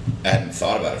 I hadn't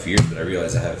thought about it for years, but I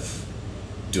realized I have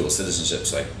dual citizenship,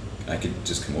 so I could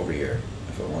just come over here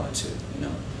if I wanted to, you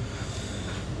know.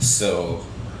 So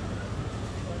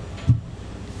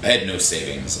I had no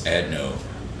savings, I had no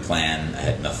plan, I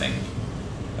had nothing.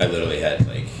 I literally had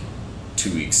like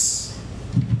 2 weeks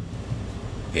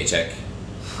paycheck,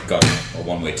 got a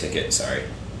one-way ticket, sorry.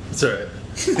 It's alright.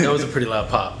 That was a pretty loud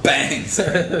pop. Bang!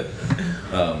 Sorry.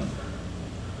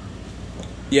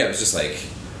 Yeah, it was just like,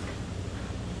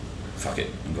 fuck it,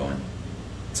 I'm going.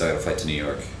 So I got a flight to New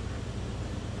York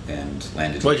and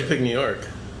landed. Why'd you pick New York?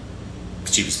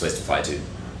 The cheapest place to fly to.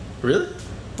 Really?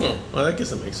 Oh, well, I guess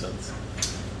that makes sense.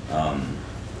 And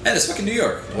it's fucking New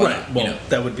York. Right. Well, you know.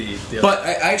 that would be the other. But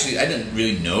I didn't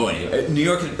really know any. New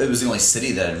York, it was the only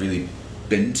city that I'd really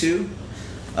been to.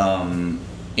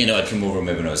 You know, I'd come over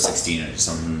maybe when I was 16 or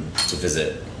something to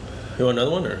visit. You want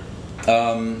another one, or?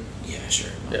 Yeah,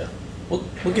 sure. Yeah.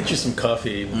 We'll get you some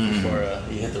coffee before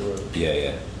you hit the road.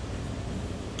 Yeah.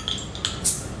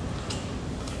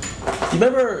 You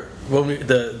remember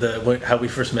when how we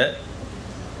first met?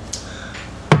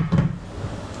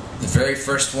 The very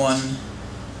first one.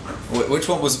 Which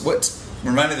one was what?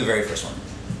 Remind me of the very first one.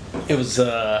 It was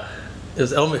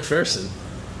Elle McPherson.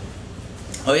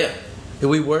 Oh yeah.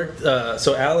 We worked.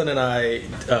 So Alan and I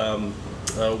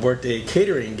worked a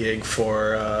catering gig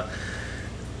for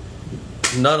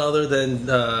none other than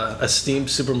esteemed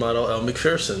supermodel Elle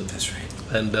McPherson. That's right.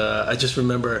 And I just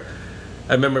remember.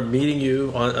 I remember meeting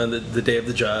you on the day of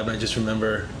the job, and I just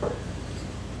remember.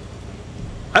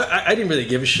 I didn't really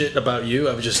give a shit about you.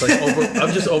 I was just like I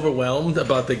was just overwhelmed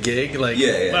about the gig. Like,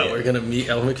 wow, we're gonna meet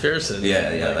Elle McPherson.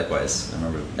 Yeah, likewise. I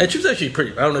remember. And she was actually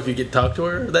pretty. I don't know if you get to talk to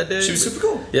her that day. She was super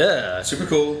cool. Yeah, super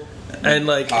cool. And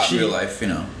like hot in real life, you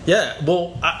know. Yeah,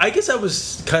 well, I guess I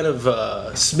was kind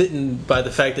of smitten by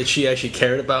the fact that she actually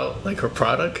cared about like her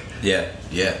product. Yeah.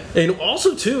 And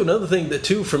also too, another thing that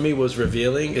too for me was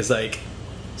revealing is like,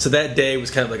 so that day was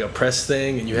kind of like a press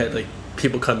thing, and you had like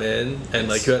people come in and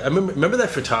like I remember that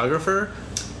photographer.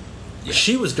 Yeah.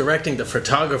 She was directing the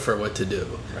photographer what to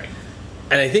do. Right.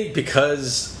 And I think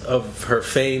because of her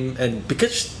fame and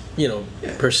because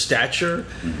her stature.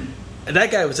 Mm-hmm. And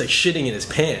that guy was like shitting in his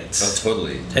pants. Oh,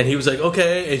 totally. And he was like,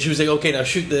 okay. And she was like, okay, now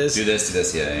shoot this. Do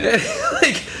this, yeah.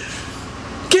 Like,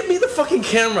 get me the fucking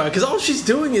camera, because all she's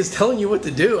doing is telling you what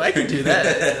to do. I can do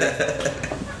that.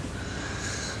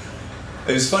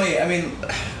 It was funny. I mean,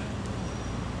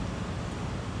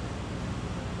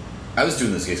 I was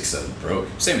doing this gig because I was broke.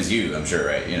 Same as you, I'm sure,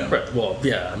 right? You know. Right. Well,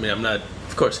 yeah. I mean, I'm not,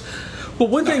 of course. But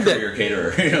one thing that you're a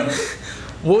caterer, you know.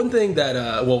 One thing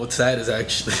that, what's sad is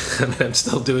actually, I mean, I'm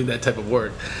still doing that type of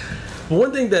work. But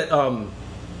one thing that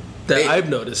I've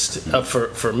noticed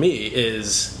for me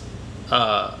is,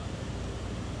 as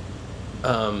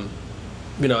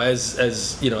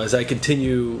I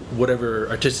continue whatever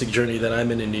artistic journey that I'm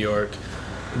in New York,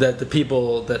 that the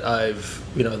people that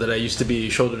that I used to be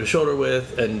shoulder to shoulder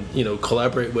with and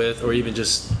collaborate with, or even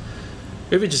just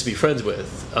be friends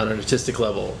with on an artistic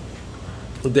level,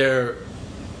 their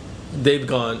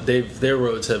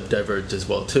roads have diverged as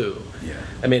well too. Yeah.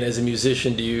 I mean, as a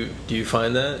musician, do you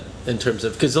find that in terms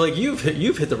of, because like you've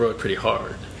hit the road pretty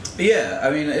hard? Yeah,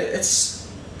 I mean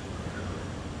it's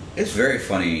very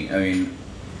funny. I mean,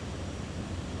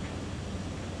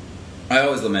 I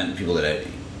always lament people that I've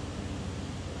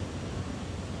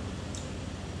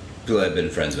been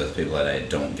friends with, people that I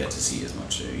don't get to see as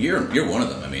much. You're one of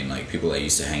them. I mean, like people I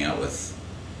used to hang out with,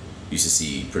 used to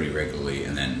see pretty regularly,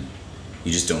 and then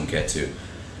you just don't get to.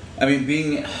 I mean,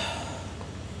 being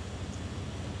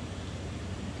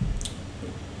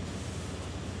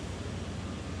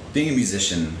a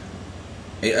musician,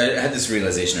 I had this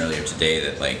realization earlier today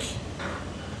that like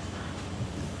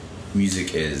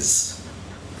music it's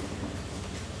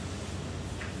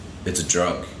a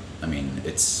drug. I mean,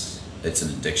 it's an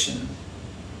addiction,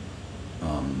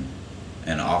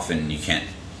 and often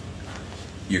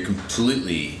you're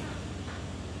completely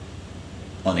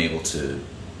unable to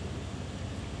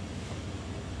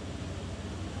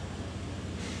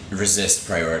resist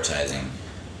prioritizing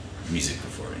music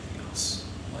before anything else.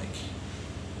 Like,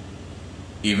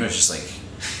 even if it's just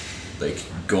like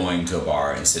going to a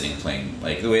bar and sitting and playing,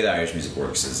 like the way that Irish music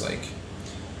works is like,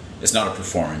 it's not a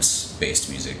performance-based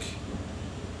music.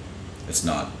 It's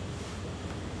not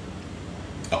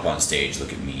up on stage,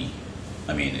 look at me.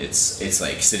 I mean, it's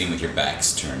like sitting with your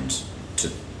backs turned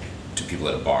to people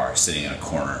at a bar, sitting in a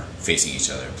corner, facing each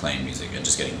other, playing music, and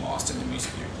just getting lost in the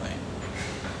music you're playing.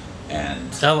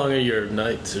 And How long are your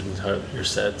nights and your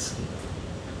sets?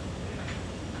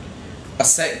 A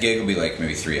set gig will be like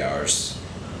maybe 3 hours.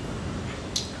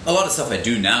 A lot of stuff I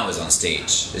do now is on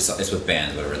stage. It's with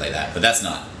bands, whatever, like that. But that's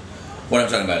not. What I'm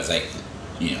talking about is like,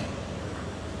 you know,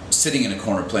 sitting in a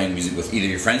corner playing music with either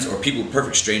your friends or people,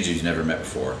 perfect strangers you've never met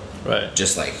before. Right.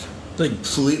 Just like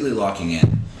completely locking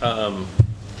in.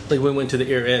 Like when we went to the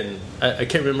Ear Inn, I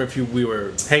can't remember if we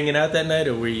were hanging out that night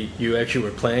or you actually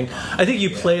were playing. I think you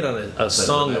played on a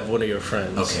song of one of your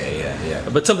friends. Okay, yeah.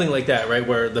 But something like that, right?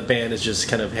 Where the band is just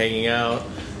kind of hanging out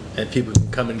and people can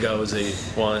come and go as they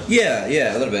want. Yeah,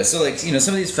 a little bit. So like, you know,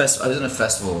 some of these I was in a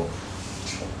festival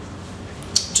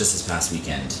just this past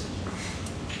weekend.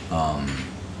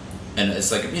 And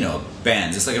it's like, you know,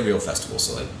 bands, it's like a real festival,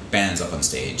 so like bands up on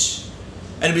stage.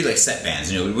 And it'd be like set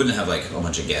bands, you know, we wouldn't have like a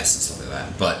bunch of guests and stuff like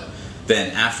that. But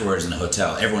then afterwards in the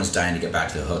hotel, everyone's dying to get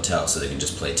back to the hotel so they can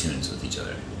just play tunes with each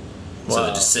other. Wow. So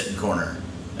they just sit in the corner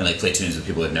and like play tunes with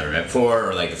people they've never met before,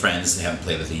 or like friends they haven't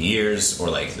played with in years,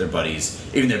 or like their buddies,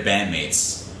 even their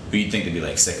bandmates who you'd think they'd be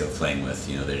like sick of playing with,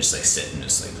 you know, they just like sit and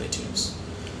just like play tunes.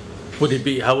 Would it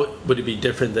be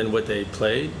different than what they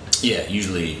played? Yeah,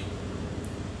 usually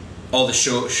all the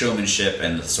showmanship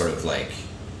and the sort of like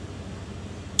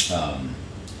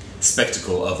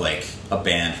spectacle of like a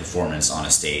band performance on a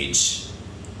stage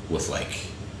with like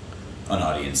an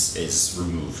audience is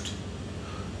removed.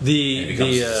 It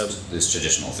becomes this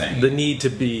traditional thing. The need to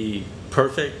be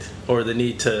perfect, or the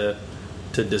need to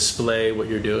display what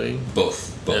you're doing.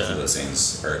 Both of those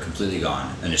things are completely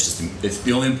gone, and it's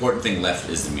the only important thing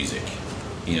left is the music.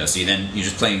 You know, so you're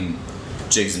just playing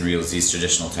jigs and reels, these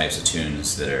traditional types of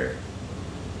tunes that are,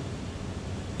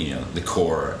 you know, the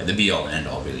core, the be all and end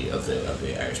all really of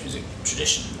the Irish music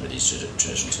tradition, or these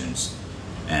traditional tunes.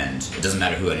 And it doesn't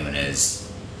matter who anyone is.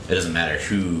 It doesn't matter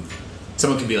who.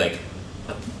 Someone could be like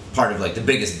a part of like the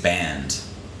biggest band,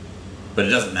 but it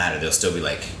doesn't matter. They'll still be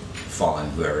like following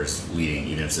whoever's leading,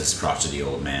 even if it's this crotchety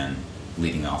old man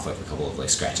leading off like a couple of like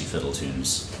scratchy fiddle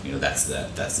tunes. You know, that's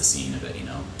the scene of it. You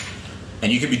know,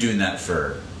 and you could be doing that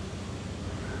for.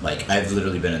 Like, I've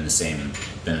literally been in a session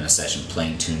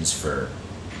playing tunes for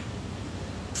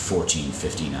 14,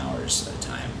 15 hours at a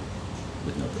time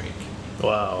with no break.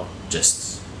 Wow.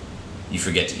 Just, you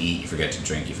forget to eat, you forget to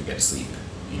drink, you forget to sleep.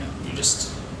 You know, you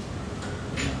just,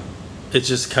 you know. It's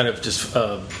just kind of just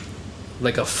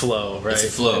like a flow, right? It's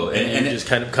a flow. And you just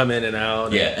kind of come in and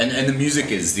out. Yeah, and the music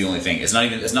is the only thing. It's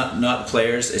not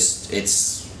players, it's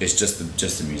just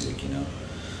the music, you know.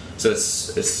 So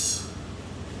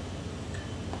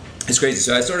it's crazy.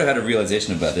 So I sort of had a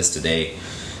realization about this today,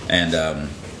 and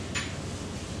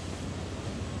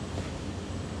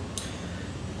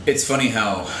it's funny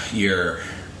how your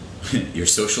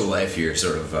social life, your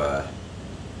sort of a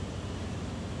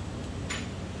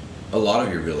lot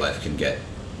of your real life can get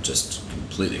just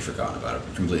completely forgotten about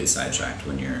it, completely sidetracked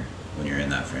when you're in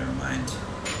that frame of mind,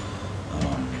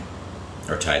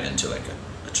 or tied into like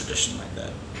a tradition like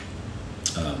that.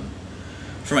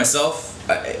 For myself,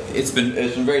 it's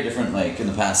been very different. Like in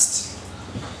the past,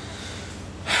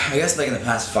 I guess like in the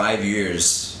past 5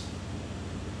 years,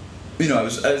 you know, I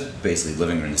was basically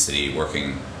living in the city,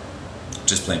 working,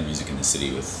 just playing music in the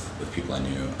city with people I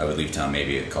knew. I would leave town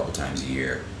maybe a couple times a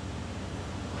year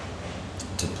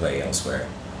to play elsewhere,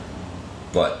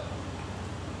 but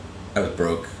I was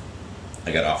broke.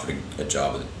 I got offered a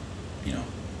job with, you know,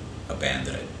 a band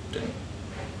that I didn't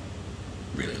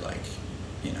really like,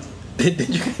 you know.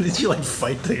 Did you like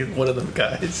fight one of them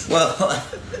guys? Well,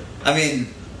 I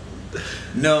mean,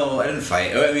 no, I didn't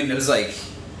fight. I mean, it was like,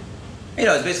 you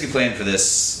know, I was basically playing for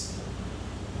this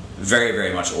very,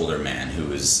 very much older man who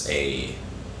was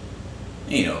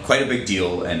quite a big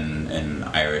deal in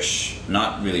Irish,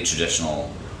 not really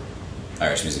traditional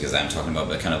Irish music as I'm talking about,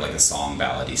 but kind of like the song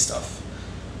ballady stuff.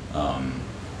 The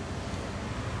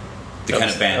kind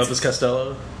of band. Elvis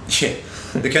Costello? Yeah,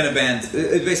 the kind of band.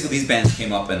 Basically, these bands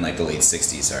came up in like the late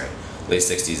 '60s and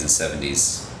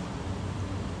 '70s,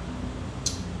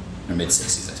 or mid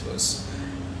 '60s, I suppose.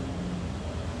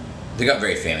 They got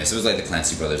very famous. It was like the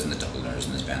Clancy Brothers and the Dubliners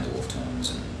and this band, the Wolf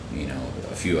Tones, and you know,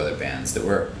 a few other bands that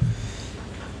were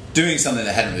doing something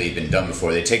that hadn't really been done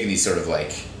before. They'd taken these sort of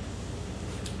like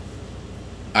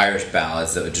Irish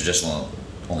ballads that would traditionally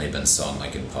only have been sung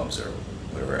like in pubs or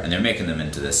whatever, and they're making them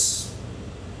into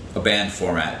a band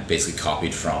format basically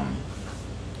copied from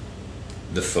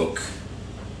the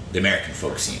American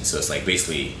folk scene. So it's like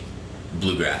basically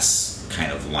bluegrass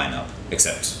kind of lineup,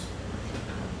 except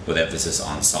with emphasis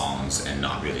on songs and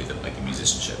not really the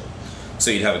musicianship. So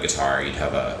you'd have a guitar, you'd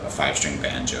have a 5-string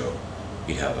banjo,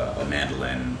 you'd have a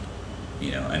mandolin,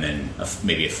 you know, and then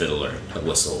maybe a fiddle or a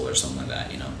whistle or something like that,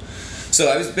 you know. So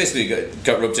I was basically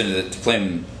got roped into to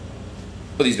playing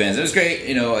with these bands. It was great,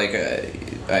 you know. Like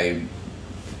I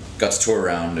got to tour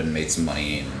around and made some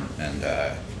money, and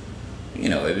you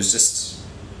know, it was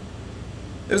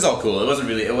all cool. It wasn't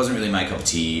really my cup of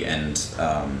tea, and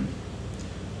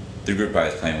the group I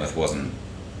was playing with wasn't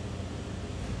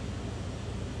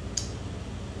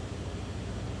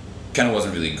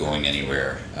really going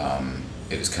anywhere.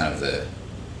 It was kind of the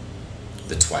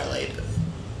twilight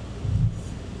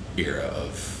era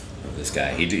of this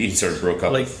guy. He sort of broke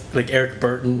up. Like Eric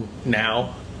Burton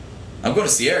now. I'm going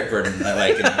to see Eric Burton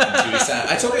like in 2 weeks' time.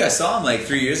 I told you I saw him like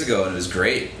 3 years ago, and it was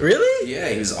great. Really? Yeah,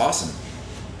 he was awesome.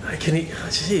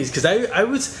 Jeez, because I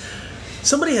was.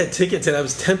 Somebody had tickets, and I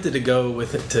was tempted to go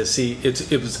with it to see.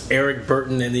 It was Eric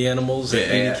Burton and the Animals at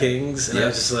BB King's, and I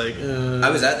was just like. I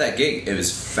was at that gig. It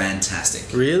was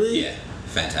fantastic. Really? Yeah,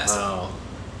 fantastic. Wow.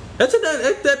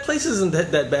 That place isn't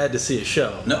that bad to see a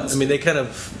show. No, I mean they kind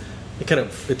of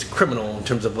it's criminal in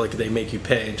terms of like they make you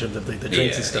pay in terms of like the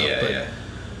drinks and stuff.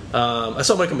 I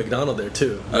saw Michael McDonald there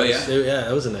too. Oh yeah, yeah,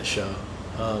 that was a nice show.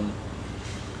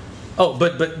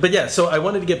 But yeah. So I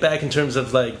wanted to get back in terms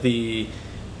of like the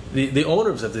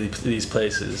owners of these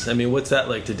places. I mean, what's that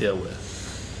like to deal with?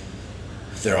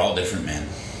 They're all different, man.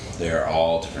 They're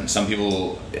all different. Some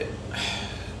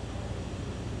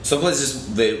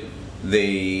places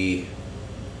they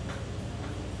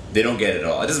don't get it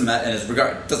all. It doesn't matter, and it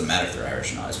doesn't matter if they're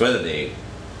Irish or not. It's whether they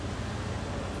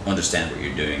understand what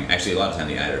you're doing. Actually, a lot of time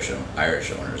the Irish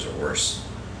owners are worse.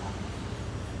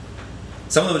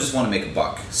 Some of them just want to make a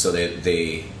buck, so they're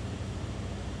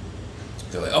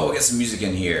like, oh, we'll get some music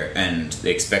in here, and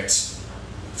they expect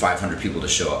 500 people to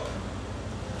show up.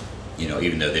 You know,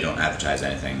 even though they don't advertise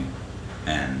anything,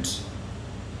 and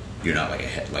you're not like a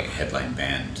headline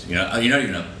band. You know, you're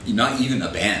not even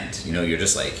a band. You know, you're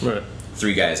just like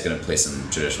three guys gonna play some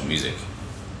traditional music.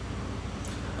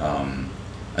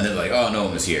 And they're like, oh, no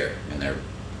one was here, and they're,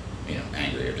 you know,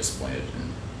 angry or disappointed,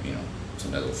 and you know,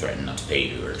 sometimes they'll threaten not to pay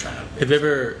you or try not to pay. Have you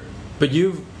ever?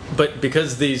 But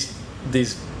because these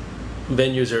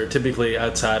venues are typically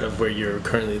outside of where you're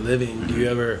currently living, do you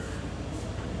ever?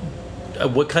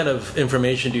 What kind of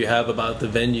information do you have about the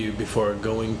venue before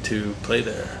going to play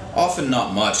there? Often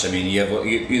not much. I mean, you have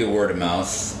either word of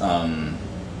mouth.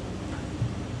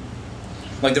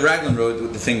 Like the Raglan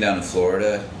Road, the thing down in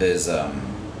Florida is,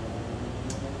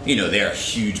 you know, they're a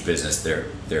huge business.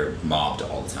 They're mobbed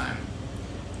all the time.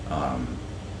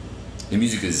 The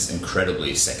music is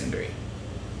incredibly secondary.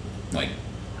 Like,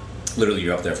 literally,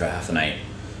 you're up there for half the night,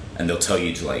 and they'll tell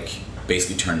you to like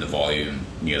basically turn the volume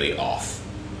nearly off.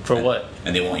 For what?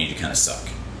 And they want you to kind of suck.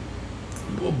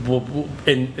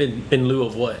 In lieu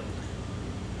of what?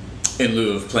 In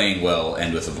lieu of playing well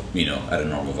and with at a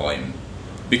normal volume,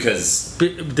 because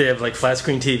they have like flat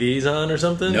screen TVs on or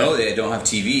something. No, they don't have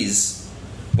TVs,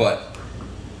 but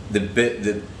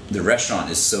the restaurant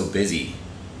is so busy.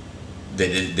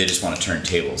 They just want to turn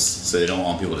tables, so they don't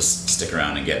want people to stick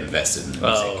around and get invested in the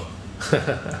music.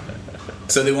 Oh.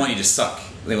 So they want you to suck.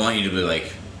 They want you to be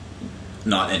like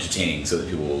not entertaining, so that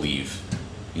people will leave,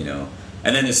 you know.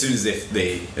 And then as soon as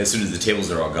the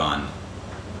tables are all gone,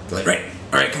 they're like,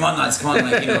 all right, come on, lads, come on,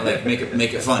 like, you know, like make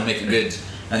it fun, make it good.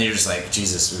 And you're just like,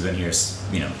 Jesus, we've been here,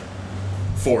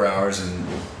 4 hours and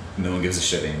no one gives a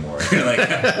shit anymore. You're like,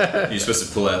 you're supposed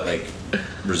to pull out like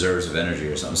reserves of energy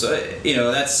or something. So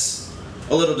that's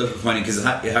a little disappointing, because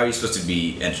how are you supposed to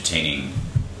be entertaining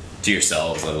to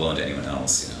yourselves, let alone to anyone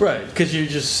else? You know? Right, because you're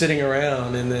just sitting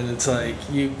around, and then it's like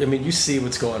you see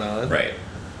what's going on. Right.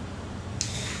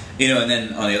 You know, and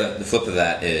then on the flip of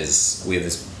that is we have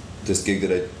this gig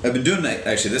that I've been doing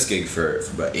actually this gig for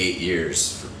about 8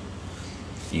 years.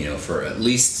 You know, for at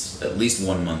least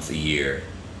 1 month a year.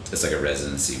 It's like a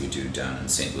residency we do down in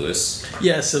St. Louis.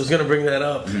 Yes, I was going to bring that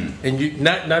up, and you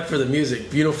not for the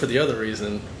music, for the other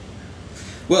reason.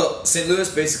 Well, St.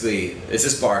 Louis basically, it's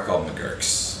this bar called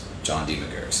McGurk's, John D.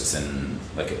 McGurk's. It's in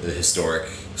like the historic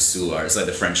Soulard. It's like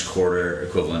the French Quarter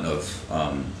equivalent of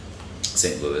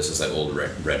St. Louis. It's like old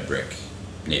red brick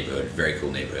neighborhood, very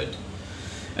cool neighborhood.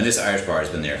 And this Irish bar has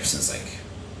been there since like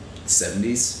the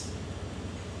 70s,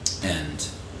 and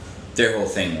their whole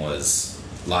thing was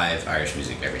live Irish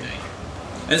music every night.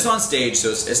 And it's on stage, so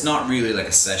it's not really like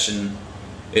a session.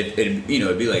 It'd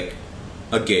be like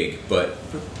a gig, but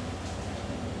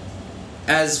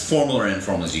as formal or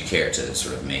informal as you care to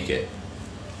sort of make it.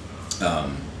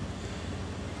 And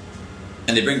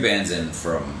they bring bands in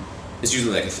from, it's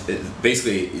usually like,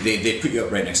 basically they put you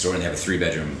up right next door, and they have a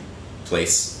 3-bedroom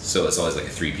place, so it's always like a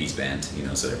 3-piece band,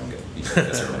 so everyone gets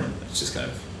their own. It's just kind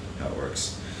of how it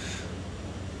works.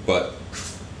 But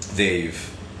they've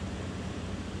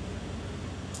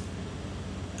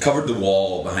covered the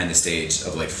wall behind the stage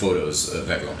of like photos of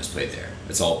everyone who's played there.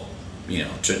 It's all, you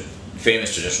know,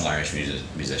 famous traditional Irish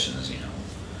musicians, you know,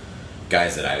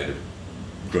 guys that I would have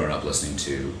grown up listening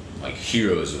to, like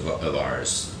heroes of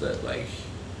ours that like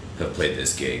have played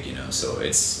this gig, you know. So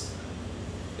it's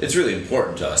really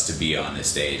important to us to be on this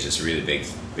stage. It's a really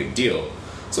big deal.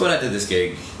 So when I did this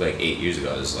gig like 8 years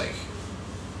ago, I was like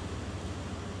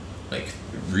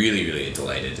really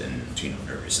delighted and, you know,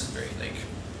 nervous and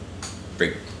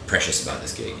very precious about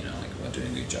this gig, you know, like about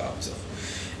doing a good job and stuff.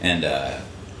 And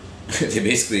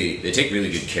they take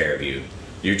really good care of you.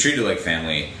 You're treated like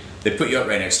family. They put you up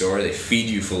right next door. They feed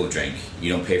you full of drink.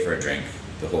 You don't pay for a drink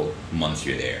the whole month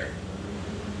you're there.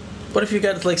 What if you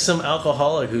got like some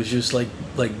alcoholic who's just like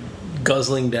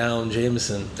guzzling down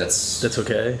Jameson? That's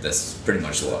okay. That's pretty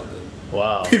much a lot of the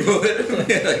wow. people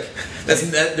that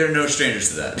they're no strangers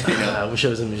to that. You know? I wish I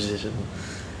was a musician.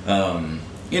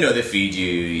 You know, they feed you.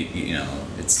 You know,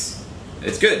 it's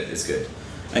good. It's good.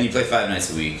 And you play 5 nights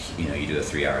a week. You know, you do a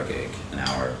 3-hour gig, an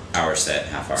hour set,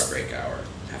 half-hour break, hour,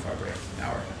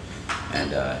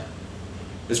 and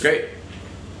it's great.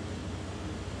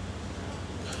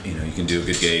 You know, you can do a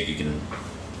good gig.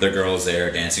 There are girls there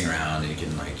dancing around, and you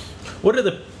can like. What are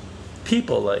the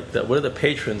people like? What are the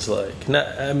patrons like?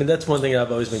 I mean, that's one thing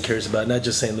I've always been curious about. Not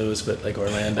just St. Louis, but like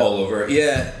Orlando. All over,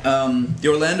 yeah. The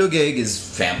Orlando gig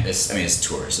is it's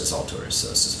tourists. It's all tourists. So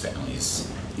it's just families.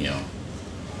 You know,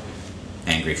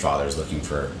 angry fathers looking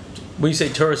for. When you say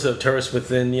tourists, are tourists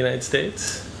within the United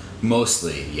States?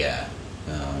 Mostly, yeah.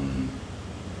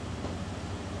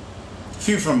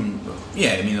 Few from,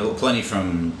 yeah. I mean, plenty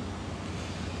from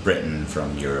Britain,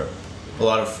 from Europe. A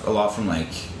lot from like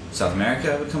South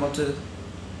America would come up to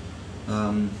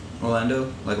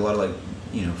Orlando. Like a lot of like,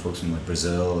 you know, folks from like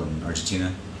Brazil and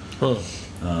Argentina. Huh.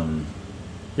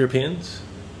 Europeans?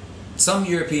 Some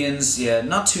Europeans, yeah.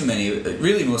 Not too many.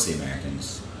 Really, mostly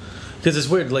Americans. Because it's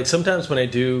weird. Like sometimes when I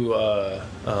do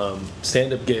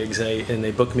stand-up gigs and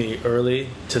they book me early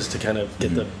just to kind of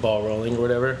get the ball rolling or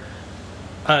whatever,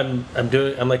 I'm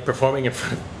like performing in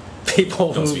front of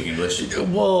people Don't who speak English.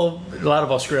 Well, a lot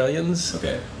of Australians.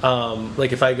 Okay.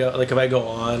 Like if I go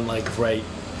on like right,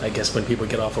 I guess when people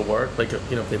get off of work, like,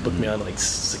 you know, if they book me on like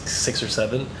 6 or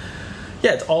 7.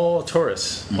 Yeah, it's all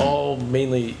tourists, all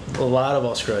mainly a lot of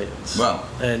Australians. Wow.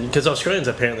 And because Australians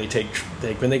apparently take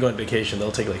when they go on vacation,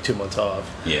 they'll take like 2 months off.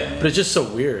 Yeah. But it's just so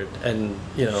weird, and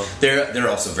you know. They're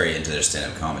also very into their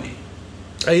stand-up comedy.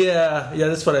 Yeah,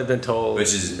 that's what I've been told.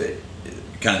 Which is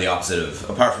kind of the opposite of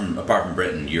apart from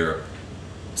Britain, Europe,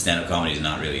 stand-up comedy is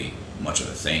not really much of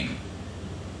a thing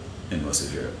in most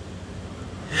of Europe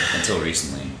until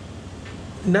recently.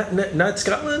 Not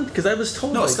Scotland, because I was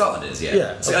told. No, Scotland is, yeah.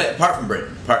 Yeah. So, Okay. apart from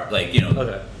Britain, you know.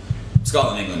 Okay.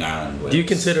 Scotland, England, Ireland. Wales. Do you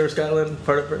consider Scotland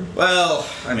part of Britain? Well,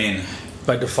 I mean,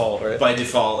 By default, right? by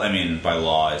default, I mean by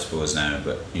law, I suppose now.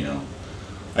 But you know,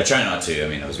 I try not to. I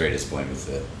mean, I was very disappointed with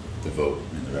the vote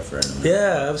in the referendum.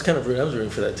 Yeah, I was rooting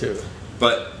for that too.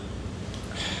 But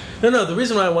No. The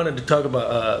reason why I wanted to talk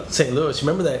about St. Louis,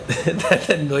 remember that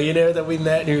millionaire that we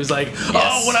met, and he was like, Yes.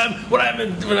 "Oh, when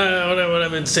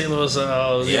I'm in St. Louis,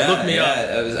 look me up."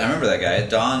 I remember that guy,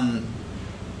 Don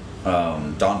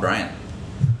Bryant.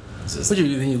 What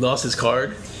you lost his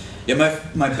card? Yeah,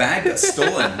 my bag got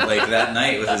stolen like that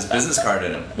night with his business card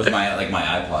in it, with my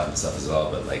iPod and stuff as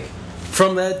well. But like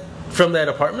From that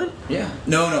apartment? yeah,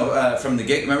 no, from the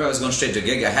gig. Remember, I was going straight to a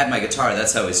gig. I had my guitar.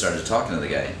 That's how we started talking to the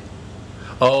guy.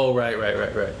 Oh, right.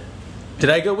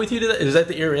 Did I go with you to that? Is that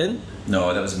the ear in?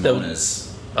 No, that was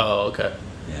Mona's. Oh, okay.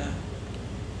 Yeah.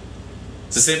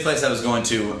 It's the same place I was going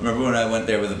to. Remember when I went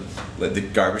there with the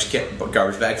garbage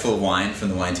bag full of wine from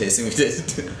the wine tasting we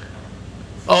did?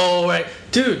 Oh, right.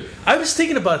 Dude, I was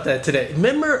thinking about that today.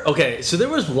 Remember? Okay, so there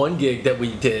was one gig that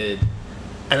we did,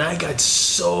 and I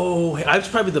was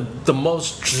probably the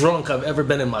most drunk I've ever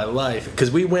been in my life,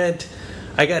 because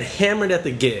I got hammered at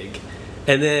the gig,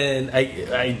 and then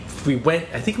we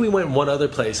went one other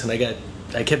place, and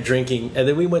I kept drinking, and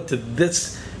then we went to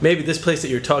this place that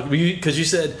you're talking, because you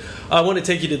said, I want to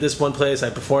take you to this one place,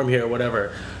 I perform here or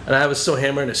whatever, and I was so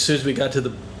hammered, and as soon as we got to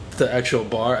the actual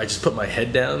bar, I just put my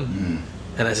head down,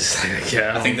 and I just like,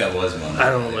 yeah, I think that was one. I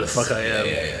don't know what the fuck I am.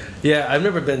 Yeah, I've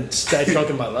never been that drunk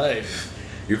in my life.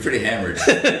 You're pretty hammered.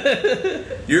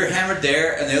 You're hammered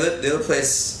there, and the other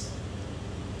place.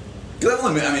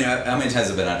 I mean, how many times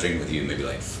have I been out drinking with you? Maybe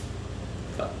like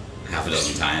half a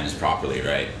dozen times properly,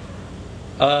 right?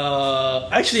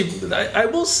 Actually, I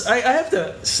have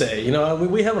to say, you know,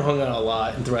 we haven't hung out a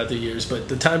lot throughout the years, but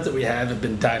the times that we have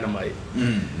been dynamite.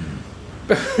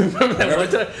 Remember that one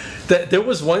time? There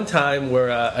was one time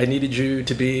where I needed you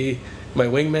to be my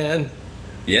wingman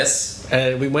Yes.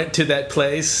 And we went to that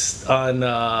place on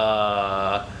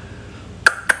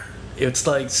it's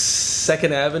like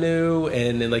 2nd Avenue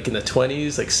and in like in the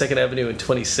 20s, like 2nd Avenue and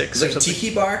 26. Like a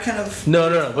tiki bar kind of. No,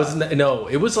 it wasn't. No,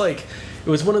 it was like it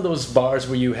was one of those bars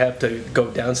where you have to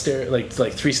go downstairs,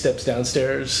 like 3 steps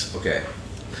downstairs. Okay.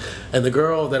 And the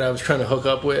girl that I was trying to hook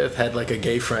up with had like a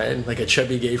gay friend, like a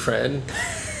chubby gay friend,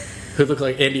 who looked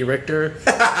like Andy Richter.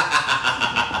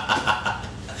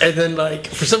 And then, like,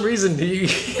 for some reason,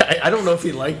 I don't know if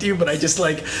he liked you, but I just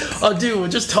like, oh, dude, we'll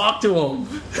just talk to him.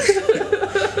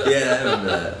 Yeah, I remember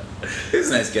that. He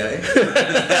was a nice guy.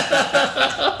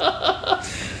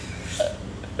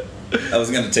 I was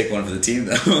going to take one for the team,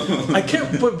 though. I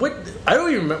can't, but I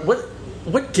don't even remember,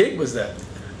 what gig was that?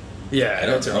 Yeah, I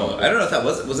don't know. I don't know if that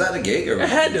was that a gig or it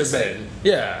had to have been.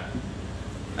 Yeah.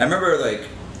 I remember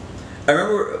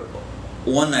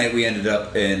one night we ended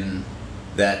up in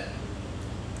that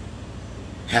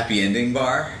Happy Ending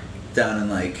bar down in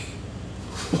like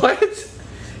what?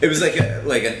 It was like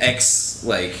an ex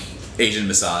Asian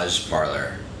massage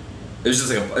parlor. It was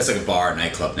just it's like a bar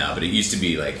nightclub now, but it used to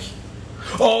be like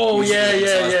yeah.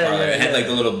 It had like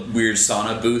the little weird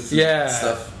sauna booth and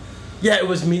stuff. Yeah, it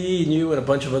was me and you and a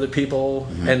bunch of other people,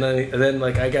 and then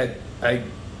like I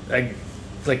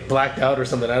like blacked out or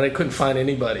something, and I couldn't find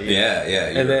anybody. Yeah.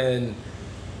 And then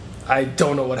I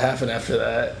don't know what happened after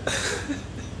that.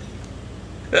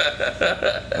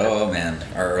 Oh man,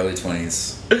 our early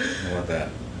 20s. How about that?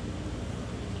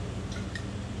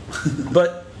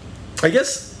 But I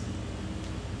guess,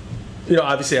 you know,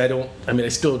 obviously I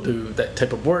still do that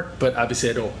type of work, but obviously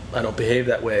I don't behave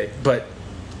that way. But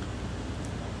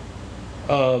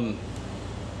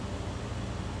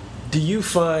do you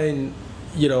find,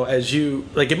 you know, as you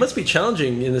like, it must be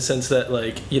challenging in the sense that,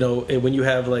 like, you know, when you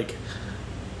have like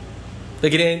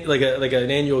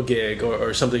an annual gig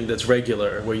or something that's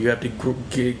regular where you have to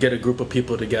get a group of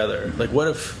people together. Like, what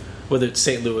if, whether it's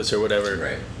St. Louis or whatever,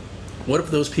 right? What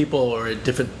if those people are at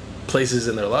different places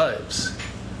in their lives?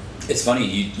 It's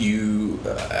funny.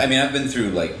 I mean, I've been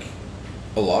through like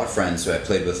a lot of friends who I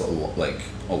played with a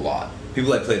lot.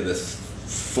 People I played with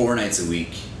 4 nights a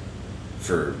week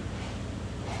for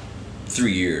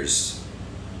 3 years,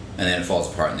 and then it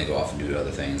falls apart and they go off and do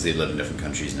other things. They live in different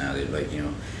countries now. They like, you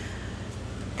know.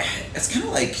 It's kind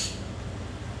of like,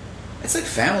 it's like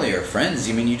family or friends.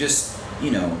 I mean, you just,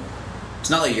 you know, it's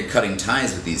not like you're cutting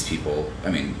ties with these people. I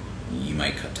mean, you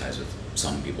might cut ties with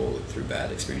some people through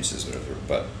bad experiences or whatever,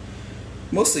 but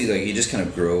mostly, like, you just kind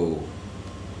of grow,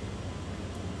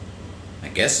 I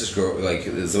guess just grow, like,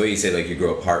 it's the way you say, like, you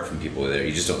grow apart from people there.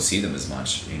 You just don't see them as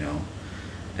much, you know.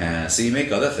 So you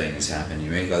make other things happen. You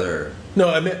make other... No,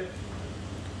 I mean...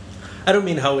 I don't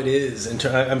mean how it is.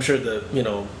 I'm sure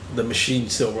the machine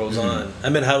still rolls on. I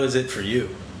mean, how is it for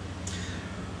you?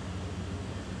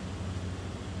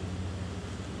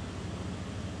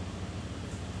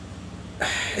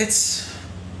 It's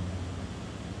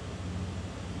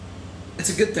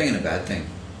a good thing and a bad thing,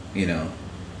 you know.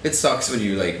 It sucks when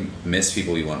you like miss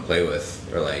people you want to play with,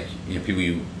 or like, you know, people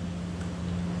you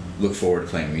look forward to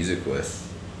playing music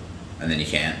with, and then you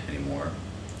can't anymore,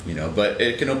 you know. But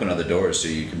it can open other doors so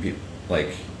you can be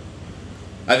like,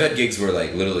 I've had gigs where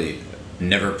like literally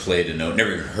never played a note,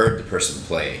 never even heard the person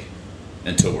play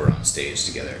until we're on stage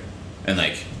together, and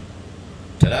like,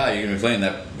 ta-da, you're gonna be playing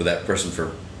that with that person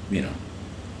for, you know,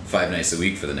 5 nights a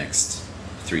week for the next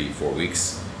 3-4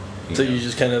 weeks. So you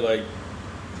just kind of like,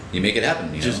 you make it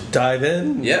happen. You just know? dive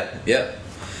in. Yeah.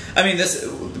 I mean,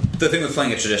 the thing with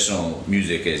playing a traditional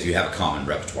music is you have a common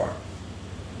repertoire.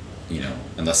 You know,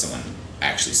 unless someone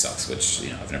actually sucks, which, you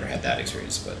know, I've never had that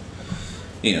experience, but,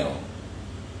 you know,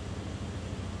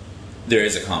 there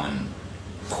is a common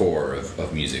core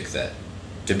of music that,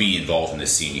 to be involved in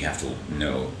this scene, you have to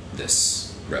know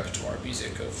this repertoire of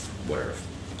music of whatever,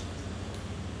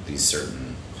 these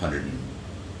certain 100,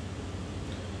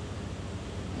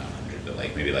 not 100, but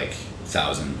like maybe like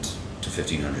 1,000 to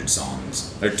 1,500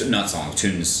 songs, or not songs,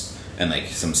 tunes, and like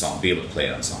some song, be able to play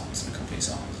it on songs and accompany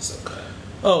songs and stuff like that.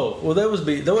 Oh, well, that was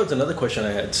another question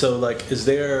I had. So, like, is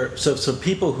there so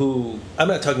people who, I'm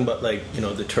not talking about like, you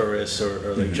know, the tourists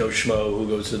or like Joe Schmo who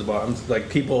goes to the bar. I'm like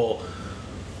people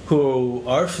who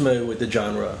are familiar with the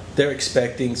genre. They're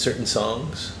expecting certain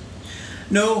songs.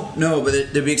 No,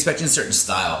 but they'd be expecting a certain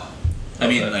style. I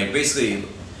mean, like, basically,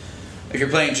 if you're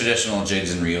playing traditional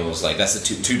jigs and reels, like, that's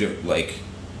the two like,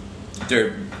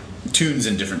 they're tunes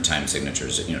in different time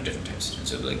signatures, you know, different types of tunes.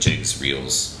 So, like, jigs,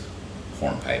 reels,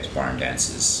 hornpipes, barn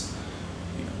dances,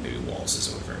 you know, maybe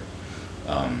waltzes or whatever.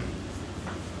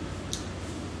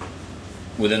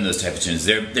 Within those type of tunes,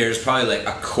 there's probably, like,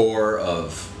 a core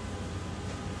of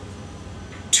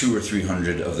 200 or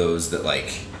 300 of those that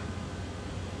like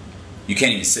you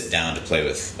can't even sit down to play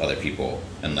with other people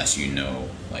unless you know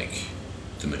like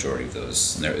the majority of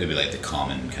those, and they'd be like the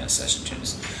common kind of session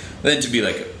tunes. But then to be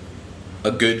like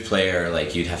a good player,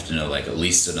 like you'd have to know like at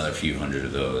least another few hundred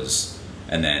of those,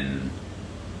 and then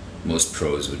most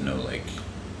pros would know like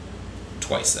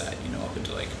twice that, you know, up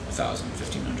into like 1,000,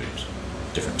 1,500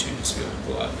 different tunes to be able to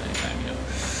pull out at any time, you know.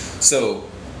 So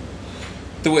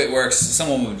the way it works,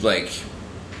 someone would like,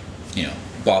 you know,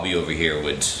 Bobby over here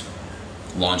would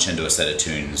launch into a set of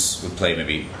tunes, would play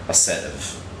maybe a set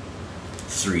of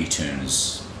 3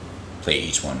 tunes, play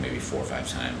each one maybe 4 or 5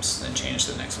 times, then change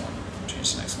to the next one,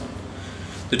 change to the next one.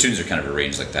 The tunes are kind of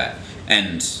arranged like that,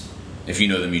 and if you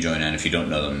know them, you join in. If you don't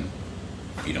know them,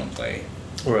 you don't play.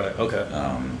 Right. Okay.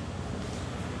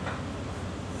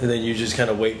 And then you just kind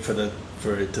of wait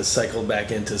for it to cycle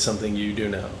back into something you do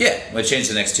now. Yeah, well, change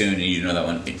the next tune, and you know that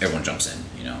one. Everyone jumps in,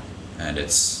 you know, and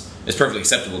it's perfectly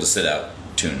acceptable to sit out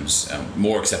tunes.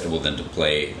 More acceptable than to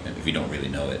play if you don't really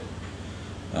know it.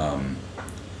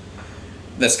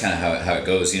 That's kind of how it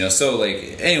goes, you know. So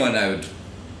like anyone I would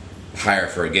hire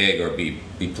for a gig or be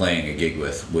playing a gig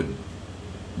with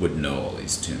would know all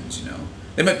these tunes, you know.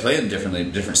 They might play them differently,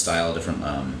 different style, different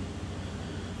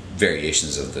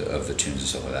variations of the tunes and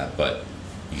stuff like that, but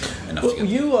you know, enough to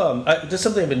get there's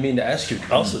something I've been meaning to ask you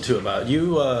also too about.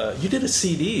 You did a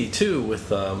CD too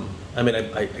with I mean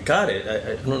I got it.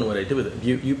 I don't know what I did with it.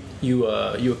 You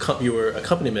were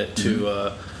accompaniment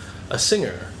to a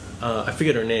singer. I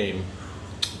forget her name.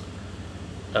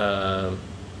 But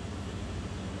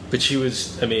she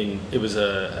was. I mean, it was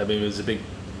a big.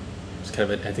 It was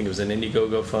kind of. I think it was an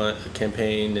Indiegogo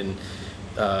campaign, and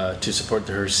to support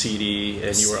her CD,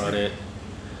 and you were on it.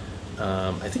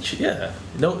 I think she. Yeah.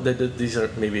 No, these are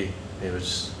maybe. It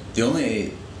was the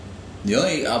only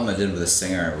album I did with a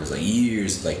singer was like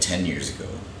years, like 10 years ago.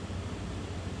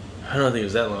 I don't think it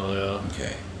was that long ago.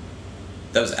 Okay,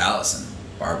 that was Allison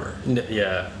Barber.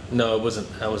 Yeah. No, it wasn't.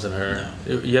 That wasn't her.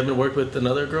 No. You haven't worked with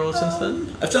another girl since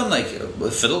then? I've done like a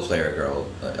fiddle player girl.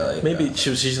 Like, maybe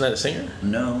she's not a singer?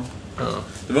 No. Oh.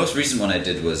 The most recent one I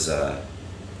did was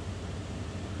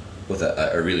with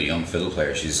a really young fiddle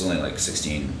player. She's only like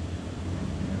 16.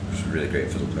 She's a really great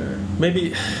fiddle player. Maybe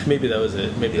that was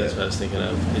it. Maybe that's what I was thinking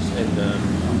of. And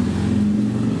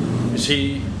is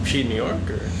she in New York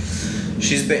or?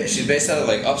 She's based out of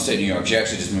like upstate New York. She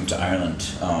actually just moved to Ireland.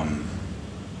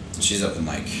 She's up in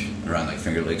like around like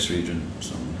Finger Lakes region.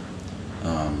 So,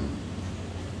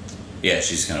 yeah,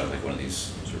 she's kind of like one of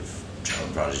these sort of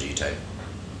child prodigy type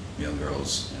young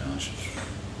girls. You know, she's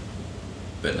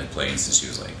been like playing since she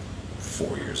was like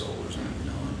 4 years old or something.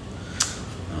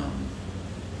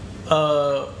 You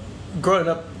know. Growing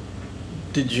up,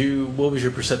 what was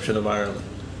your perception of Ireland?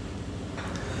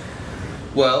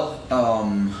 Well,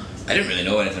 I didn't really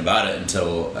know anything about it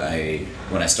until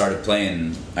when I started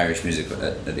playing Irish music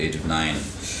at the age of 9.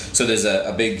 So there's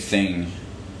a big thing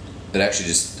that actually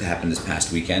just happened this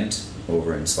past weekend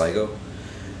over in Sligo.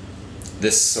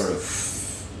 This sort of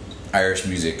Irish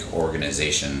music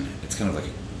organization, it's kind of like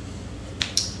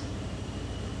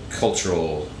a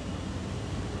cultural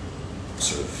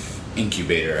sort of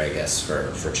incubator, I guess,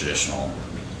 for traditional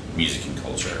music and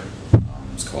culture.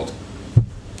 It's called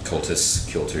Cultus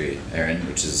Kiltry Éireann,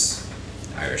 which is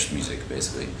Irish music,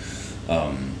 basically.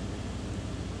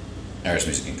 Irish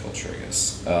music and culture, I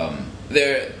guess.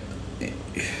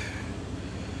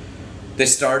 They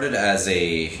started as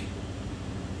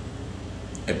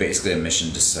basically a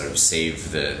mission to sort of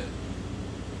save the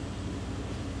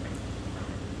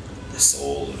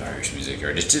soul of Irish music,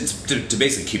 or just to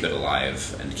basically keep it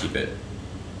alive and keep it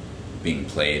being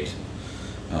played.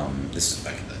 This is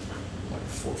back in the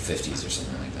 450s or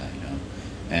something like that, you know,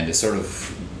 and it sort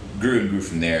of grew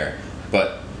from there.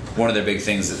 But one of their big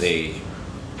things that they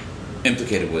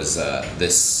implicated was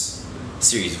this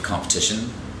series of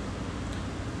competition.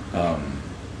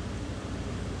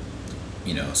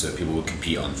 You know, so people would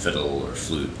compete on fiddle or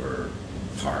flute or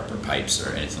harp or pipes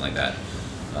or anything like that,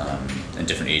 in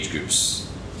different age groups,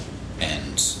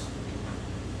 and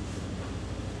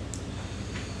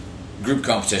group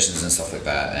competitions and stuff like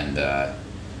that, and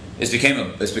it's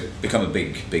become a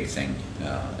big thing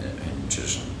in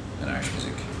traditional and Irish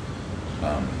music.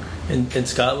 In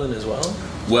Scotland as well?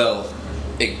 Well,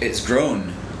 it's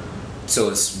grown, so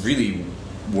it's really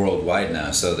worldwide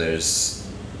now. So there's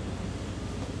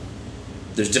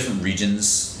different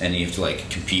regions, and you have to like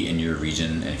compete in your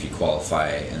region, and if you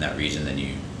qualify in that region, then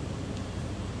you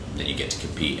get to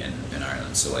compete in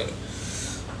Ireland. So like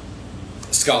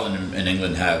Scotland and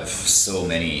England have so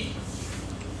many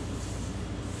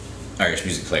Irish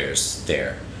music players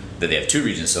there, that they have 2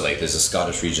 regions. So like there's a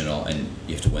Scottish regional, and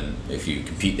you have to win. If you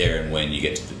compete there and win, you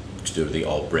get to the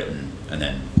All Britain, and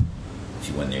then if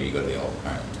you win there, you go to the All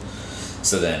Ireland.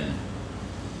 So then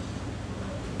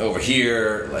over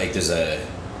here, like there's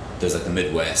like the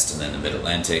Midwest and then the Mid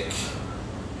Atlantic,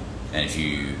 and if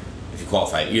you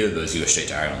qualify at either of those, you go straight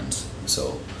to Ireland.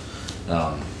 So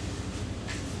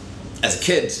as a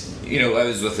kid, you know, I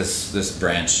was with this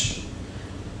branch.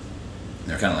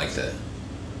 They're kind of like the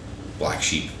black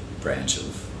sheep branch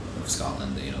of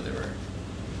Scotland. You know, they were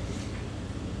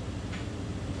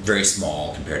very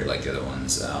small compared to like the other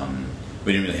ones.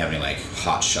 We didn't really have any like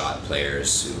hot shot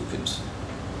players who could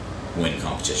win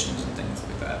competitions and things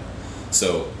like that.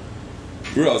 So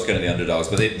we were always kind of the underdogs,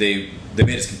 but they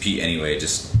made us compete anyway,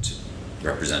 just to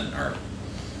represent our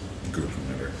group or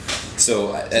whatever.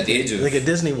 So at the age of like a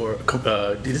Disney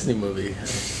movie, I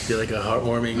feel like a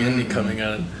heartwarming ending coming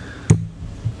on.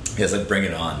 Yeah, it's like Bring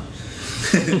It On.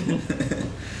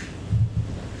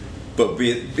 But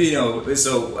you know,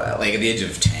 so like at the age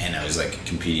of 10, I was like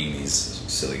competing in these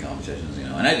silly competitions, you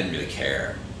know, and I didn't really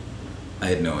care. I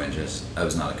had no interest. I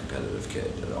was not a competitive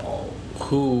kid at all.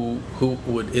 Who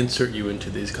would insert you into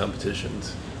these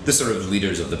competitions? The sort of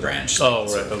leaders of the branch. Oh,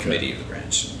 sort right, of okay. Committee of the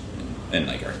branch, and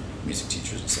like our music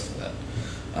teachers and stuff like that.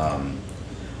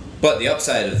 But the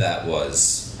upside of that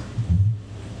was,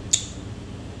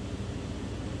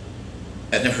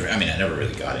 I never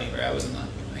really got anywhere. I wasn't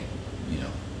like, you know,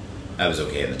 I was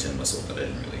okay in the tin whistle, but I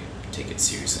didn't really take it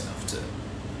seriously enough to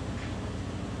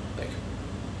like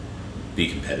be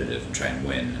competitive and try and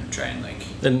win and try and like.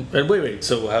 And wait.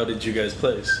 So how did you guys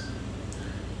place?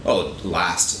 Oh,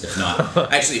 last, if not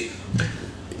actually,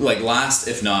 like last,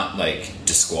 if not like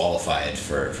disqualified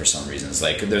for some reasons.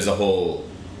 Like there's a whole.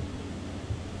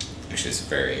 Actually, it's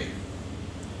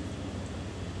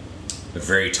a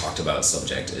very talked about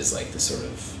subject is like the sort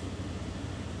of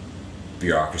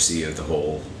bureaucracy of the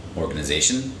whole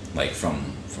organization, like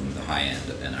from the high end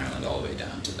in Ireland all the way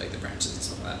down to like the branches and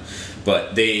stuff like that.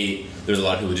 But there's a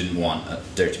lot of people who didn't want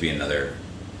there to be another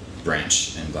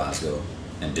branch in Glasgow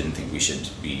and didn't think we should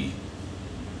be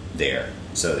there,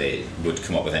 so they would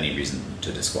come up with any reason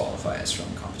to disqualify us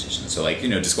from competition. So like, you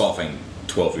know, disqualifying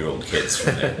 12-year-old kids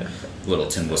from their little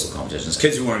tin whistle competitions,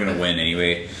 kids who weren't going to win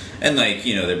anyway, and like,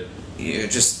 you know, they're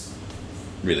just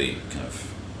really kind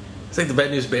of. It's like the Bad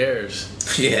News Bears.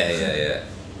 Yeah,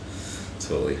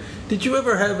 totally. Did you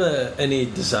ever have any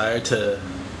desire to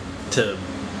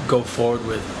go forward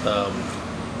with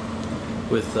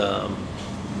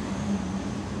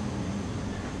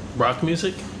rock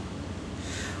music?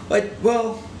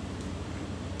 Well,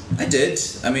 I did.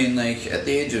 I mean, like at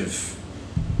the age of,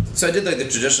 so I did like the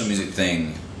traditional music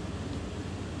thing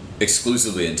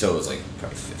exclusively until I was like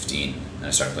probably 15, and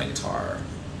I started playing guitar.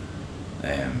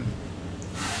 And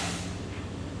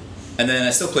then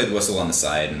I still played whistle on the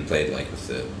side and played like with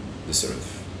the sort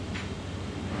of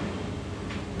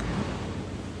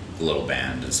little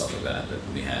band and stuff like that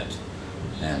we had,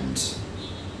 and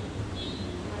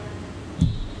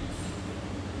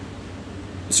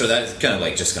so that kind of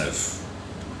like just kind of,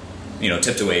 you know,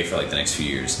 tipped away for like the next few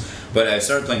years. But I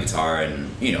started playing guitar,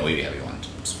 and you know, we wanted to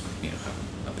just, you know, have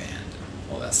a band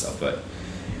and all that stuff. But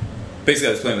basically,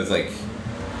 I was playing with like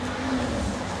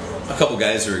a couple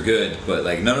guys who were good, but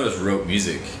like none of us wrote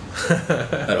music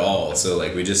at all. So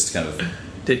like we just kind of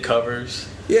did covers.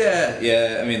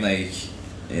 Yeah. I mean, like,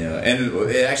 you know, and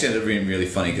it actually ended up being really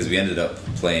funny because we ended up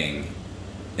playing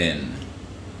in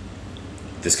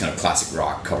this kind of classic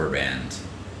rock cover band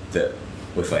that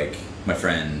with like my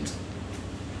friend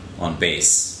on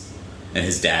bass and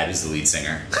his dad is the lead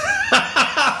singer.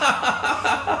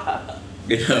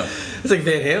 You know, it's like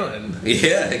Van Halen.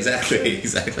 Yeah, exactly.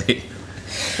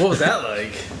 What was that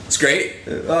like? It's great.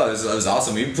 Oh, it was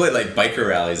awesome. We played like biker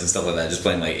rallies and stuff like that, just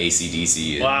playing like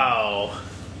AC/DC and wow.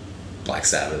 Black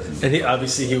Sabbath. And he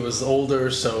was older,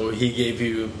 so he gave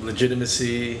you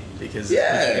legitimacy because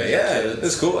yeah, it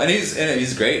was cool. And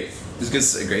he's great.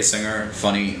 He's a great singer,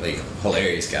 funny, like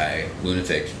hilarious guy,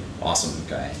 lunatic, awesome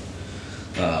guy.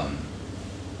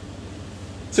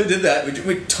 So we did that.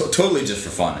 We totally just for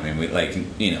fun. I mean, we like,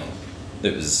 you know,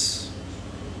 it was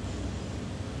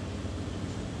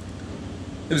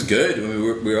good. We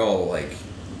were all like,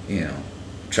 you know,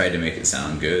 tried to make it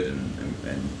sound good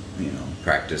and you know,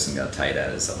 practice and got tight at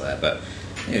it and stuff like that. But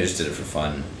you know, just did it for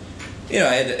fun. You know,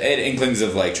 I had inklings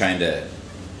of like trying to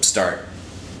start,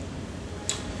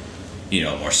 you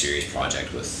know, a more serious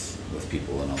project with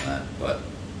people and all that. But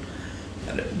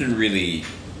I just didn't really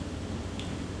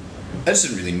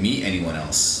meet anyone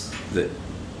else that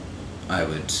I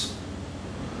would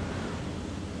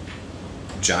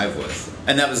jive with.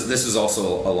 And this was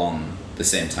also along the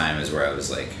same time as where I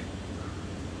was like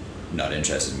not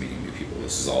interested in meeting new people.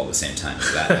 This was all the same time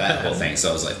as that whole thing. So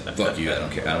I was like, fuck you, I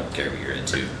don't care what you're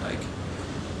into. Like,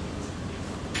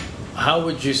 how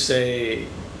would you say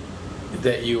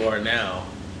that you are now?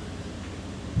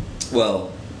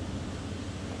 well,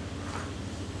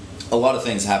 a lot of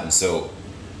things happened. So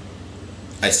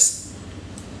I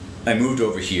moved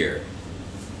over here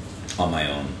on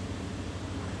my own.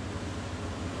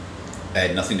 I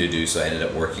had nothing to do, so I ended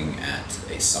up working at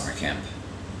a summer camp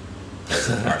as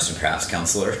an arts and crafts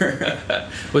counselor.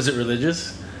 Was it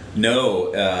religious?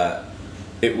 No,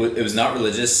 it was not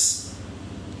religious.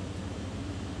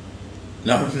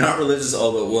 No, not religious,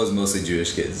 although it was mostly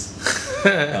Jewish kids.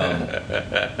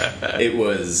 It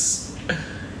was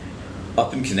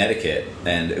up in Connecticut,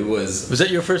 and it was... Was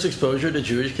that your first exposure to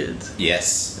Jewish kids?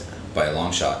 Yes, by a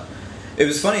long shot. It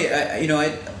was funny,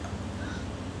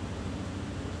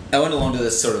 I went along to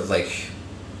this sort of like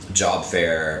job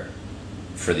fair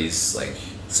for these like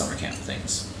summer camp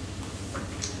things,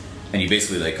 and you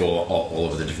basically like go all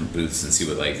over the different booths and see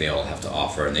what like they all have to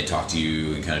offer, and they talk to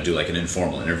you and kind of do like an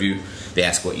informal interview. They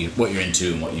ask what you're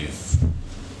into and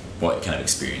what kind of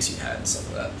experience you've had and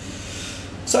stuff like that.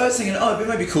 So I was thinking, it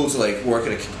might be cool to like work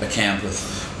at a camp with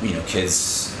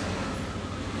kids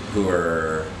who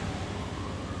are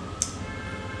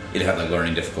either have like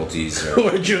learning difficulties or Who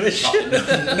are Jewish?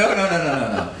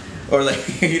 no. Or like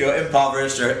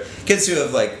impoverished, or kids who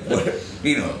have like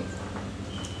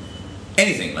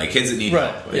anything, like kids that need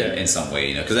help in some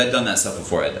way, because I'd done that stuff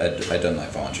before. I'd done like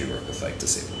voluntary work with like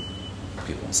disabled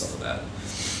people and stuff like that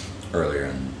earlier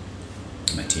in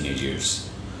my teenage years.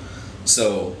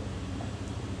 So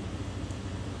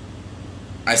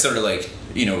I started like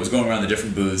was going around the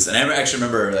different booths, and I actually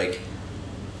remember like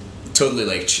totally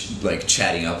like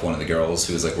chatting up one of the girls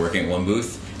who was like working at one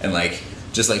booth, and like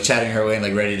just like chatting her away and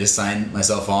like ready to sign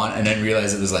myself on, and then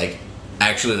realized it was like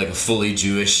actually like a fully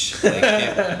Jewish like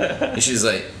camp. And she's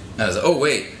like, I was like, oh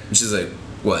wait, and she's like,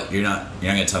 what, you're not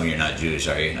gonna tell me you're not Jewish,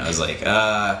 are you? And I was like,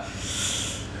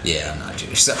 yeah, I'm not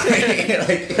Jewish, sorry.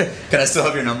 Like, can I still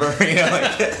have your number?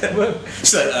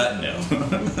 She's like, no.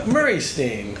 Murray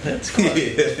Sting, that's cool.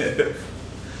 Yeah.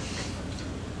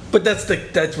 But that's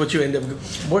what you end up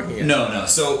working at. No.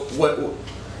 So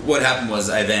what happened was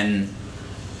I then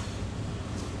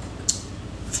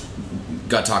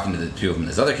got talking to the people from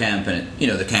this other camp, and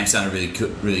the camp sounded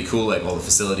really cool. Like all the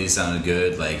facilities sounded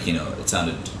good. Like it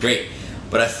sounded great.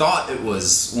 But I thought it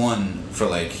was one for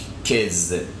like kids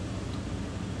that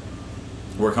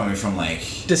were coming from like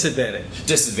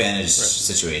disadvantaged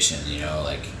situation.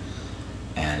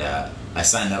 And I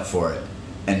signed up for it,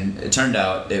 and it turned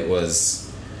out it was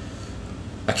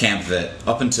a camp that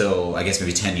up until I guess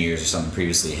maybe 10 years or something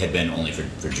previously had been only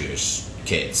for Jewish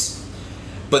kids.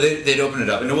 But they'd opened it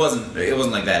up, and it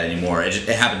wasn't like that anymore. It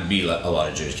happened to be a lot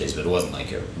of Jewish kids, but it wasn't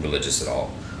like religious at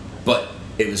all. But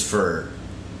it was for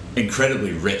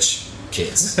incredibly rich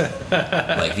kids,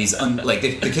 like these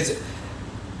the kids.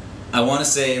 I want to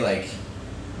say like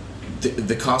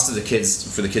the cost of the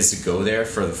kids to go there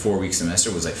for the 4-week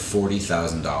semester was like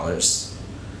 $40,000.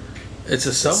 It's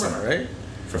a summer, right?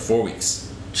 For 4 weeks.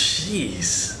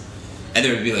 Jeez. And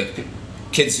there would be like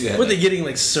kids who had. Were they getting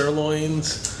like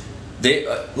sirloins? They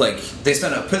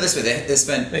spent, put it this way, they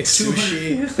spent like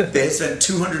sushi. They spent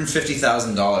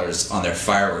 $250,000 on their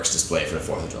fireworks display for the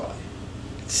 4th of July.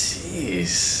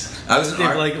 Jeez. I was Did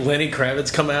like Lenny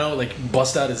Kravitz come out, like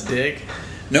bust out his dick?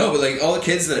 No, but like all the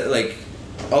kids were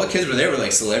there were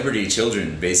like celebrity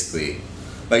children, basically.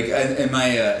 Like in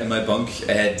my bunk,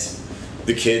 I had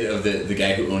the kid of the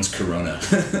guy who owns Corona.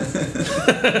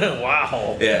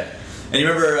 Wow. Yeah. And you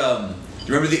remember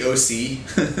the OC?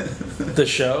 The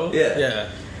show? Yeah.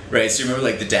 Right, so you remember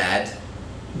like the dad?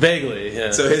 Vaguely,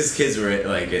 yeah. So his kids were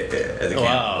like at the camp,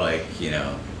 wow. like,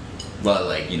 well,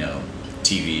 like,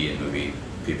 TV and movie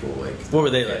people, like. What were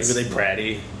they like? Were they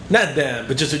bratty? Not them,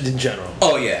 but just in general.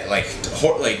 Oh yeah, like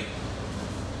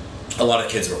a lot of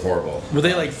kids were horrible. Were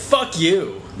they like, fuck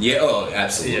you? Yeah, oh,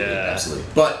 absolutely, yeah. Absolutely.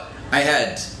 But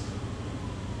I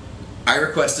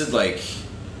requested like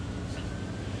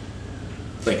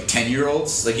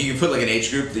 10-year-olds. Like you could put like an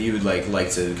age group that you would like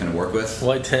to kind of work with.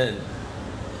 Why 10? I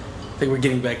think we're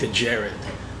getting back to Jared.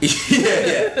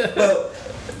 Yeah. Well,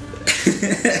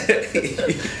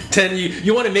 10.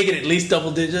 You want to make it at least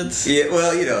double digits? Yeah.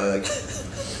 Well, like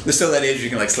there's still that age where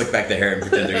you can like slick back the hair and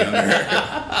pretend they're younger.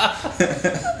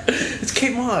 It's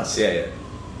Kate Moss. Yeah.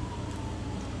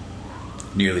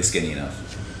 Nearly skinny enough.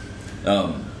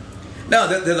 No,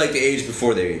 they're like the age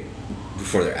before they're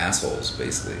assholes,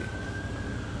 basically.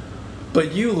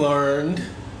 But you learned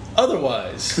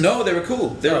otherwise? No, they were cool.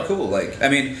 They were cool. Like, I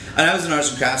mean, and I was an arts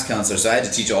and crafts counselor, so I had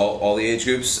to teach all the age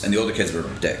groups, and the older kids were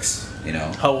dicks. You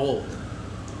know. How old?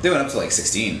 They went up to like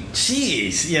 16.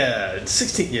 Jeez, yeah,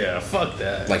 16. Yeah, fuck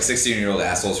that. Like 16-year-old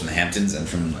assholes from the Hamptons and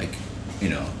from like, you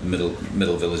know, middle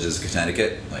villages of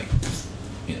Connecticut, like,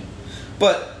 you know.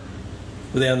 But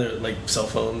were they on their like cell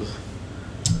phones?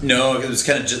 no, it was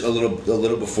kind of just a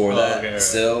little before that. Okay, right.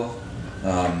 Still,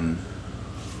 no,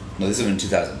 this was in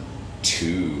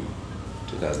 2002,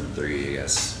 2003, I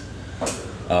guess.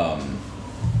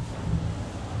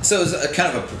 So it was a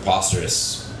kind of a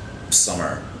preposterous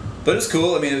summer, but it was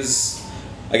cool. I mean,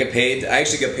 I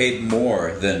actually got paid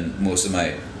more than most of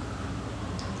my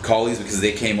colleagues because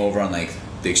they came over on like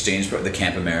the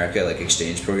Camp America like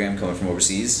exchange program coming from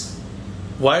overseas.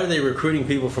 Why are they recruiting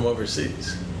people from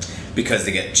overseas? Because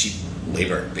they get cheap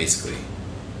labor, basically.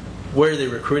 Where are they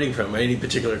recruiting from? Any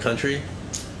particular country?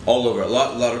 All over. A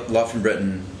lot from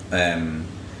Britain.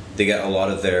 They get a lot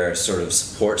of their sort of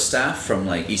support staff from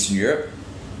like Eastern Europe,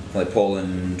 like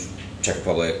Poland, Czech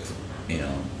Republic, you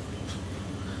know.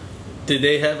 Did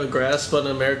they have a grasp on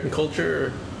American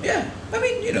culture? Yeah, I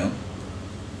mean, you know,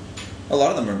 a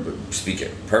lot of them speak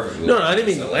it perfectly. No, I didn't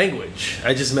mean the language.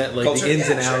 I just meant like culture, the ins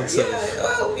and outs sure. of. Yeah,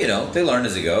 well, you know, they learn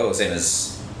as they go. Same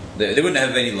as they wouldn't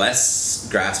have any less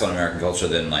grasp on American culture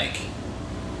than like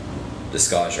the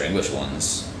Scottish or English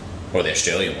ones, or the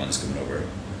Australian ones coming over.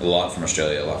 A lot from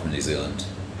Australia, a lot from New Zealand.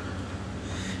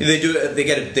 They do. They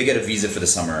get a visa for the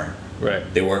summer. Right.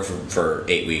 They work for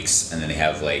 8 weeks, and then they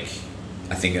have like,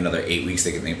 I think another 8 weeks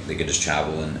they could just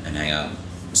travel and hang out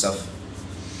and stuff.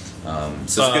 So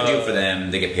it's a good deal for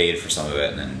them. They get paid for some of it,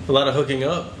 and then A lot of hooking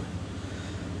up.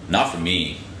 not for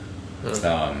me.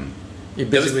 You're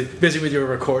busy with your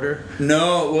recorder.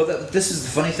 No, well, this is the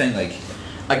funny thing. Like,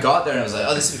 I got there and I was like,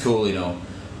 "Oh, this is cool," you know.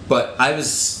 But I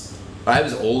was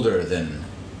older than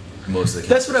most of the kids.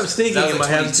 That's what I was thinking I was in like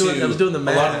my head. I was doing the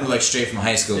math. A lot of them were like straight from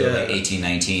high school. They were Yeah. like 18,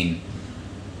 19.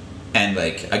 And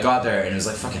like I got there and it was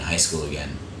like fucking high school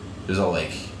again. It was all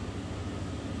like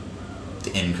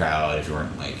the in crowd. If you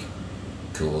weren't like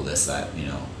cool, this, that, you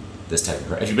know, this type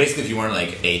of. If you weren't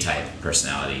like A type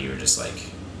personality, you were just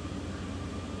like,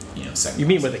 you know, second. You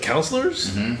mean with the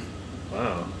counselors? Mm-hmm.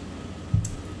 Wow.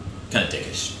 Kind of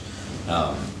dickish.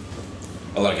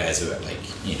 A lot of guys who had like,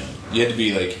 you know, you had to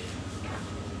be like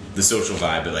the social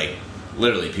vibe, but like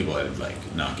literally people had like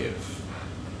not give.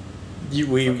 You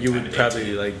time would of probably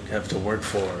day. like have to work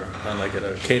for on like at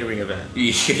a catering event.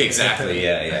 Exactly.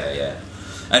 Yeah.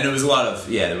 And there was a lot of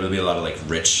there would be a lot of like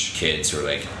rich kids who were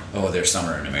like, oh, there's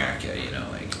summer in America, you know,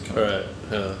 like. All right.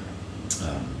 Yeah.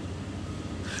 Um,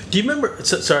 Do you remember?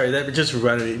 Sorry, that just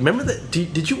reminded me. Remember that?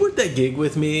 Did you work that gig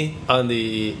with me on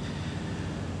the?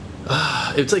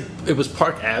 It was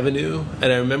Park Avenue,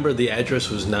 and I remember the address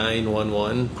was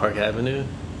 911 Park Avenue.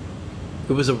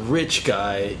 It was a rich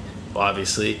guy,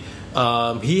 obviously.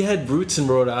 He had roots in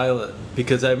Rhode Island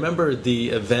because I remember the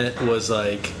event was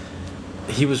like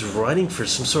he was running for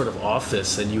some sort of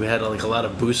office, and you had like a lot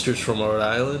of boosters from Rhode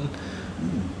Island.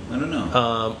 I don't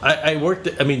know. I worked.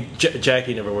 I mean,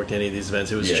 Jackie never worked any of these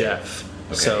events. It was Yeah. Jeff.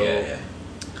 Okay, So yeah.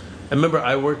 I remember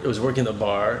I was working the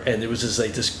bar, and there was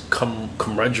this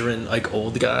curmudgeon like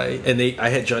old guy, and I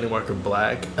had Johnny Walker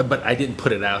Black, but I didn't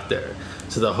put it out there.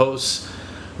 So the host,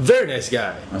 very nice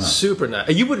guy, super nice.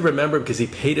 You would remember because he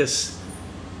paid us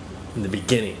in the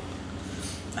beginning,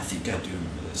 I think I do remember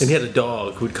this. and he had a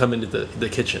dog who would come into the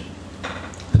kitchen.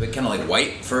 The kind of like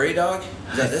white furry dog.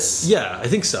 Is that this? Yeah, I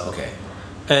think so. Okay.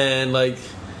 And like,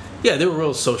 yeah, they were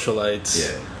real socialites.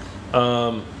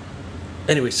 Yeah.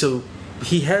 Anyway, so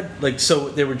he had like, so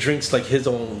there were drinks like his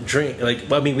own drink.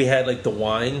 Like, I mean, we had like the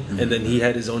wine, and then he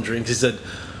had his own drinks. He said,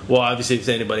 "Well, obviously, if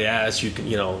anybody asks, you can,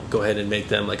 you know, go ahead and make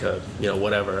them like a, you know,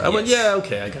 whatever." I went, "Yeah,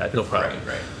 okay, I got it, no problem."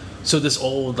 Right. So this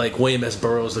old like William S.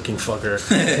 Burroughs looking fucker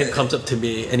comes up to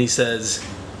me and he says,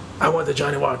 "I want the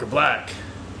Johnny Walker Black."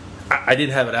 I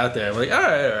didn't have it out there. I'm like, all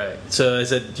right. So I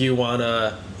said, "Do you want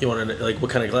like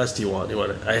what kind of glass do you want?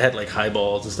 I had like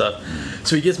highballs and stuff."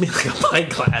 So he gives me like a pint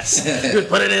glass. He goes,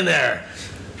 "Put it in there."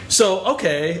 So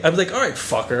okay, I was like, "All right,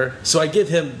 fucker." So I give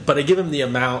him the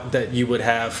amount that you would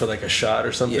have for like a shot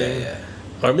or something. Yeah.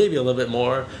 Or maybe a little bit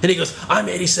more. And he goes, "I'm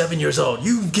 87 years old.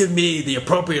 You give me the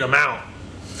appropriate amount."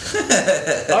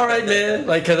 All right, man.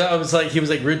 Like, cause I was like, he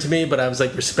was like rude to me, but I was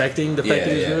like respecting the fact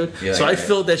that he was rude. Yeah, so like, I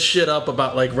filled that shit up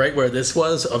about like right where this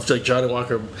was of like Johnny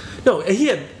Walker. No, he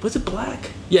had, was it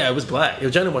black? Yeah, it was black. It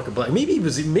was Johnny Walker Black. Maybe it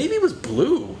was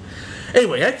blue.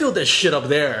 Anyway, I filled that shit up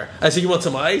there. I said, "You want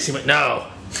some ice?" He went, "No."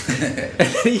 And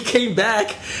then he came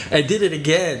back and did it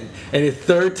again. And the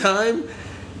third time,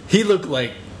 he looked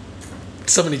like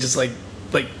somebody just like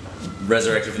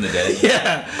resurrected from the dead.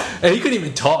 Yeah, and he couldn't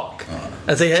even talk.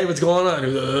 I'd say, hey, what's going on?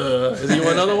 Is you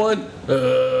want another one?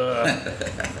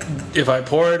 If I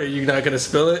pour it, are you not going to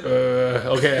spill it?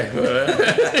 Okay.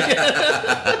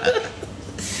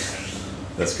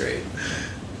 That's great.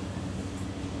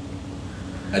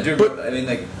 I do remember, I mean,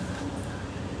 like,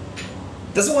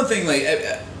 that's the one thing, like,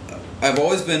 I've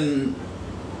always been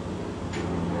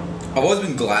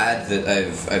glad that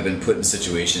I've been put in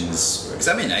situations, because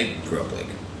I mean, I grew up like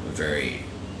a very,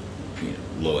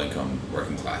 low income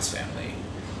working class family.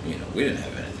 We didn't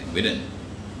have anything.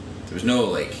 There was no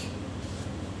like,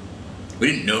 I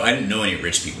didn't know any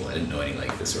rich people. I didn't know any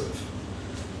like the sort of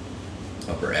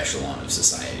upper echelon of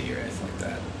society or anything like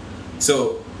that.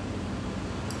 So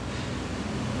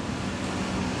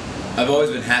I've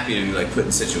always been happy to be like put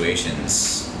in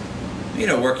situations,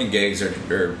 working gigs or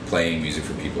playing music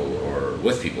for people or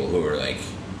with people who are like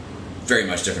very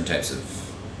much different types of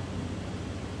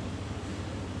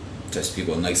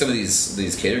people. And like some of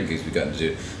these catering gigs we've gotten to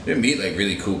do, we meet like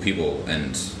really cool people,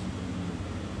 and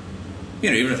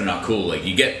even if they're not cool, like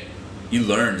you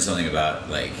learn something about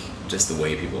like just the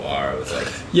way people are with like.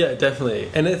 Yeah,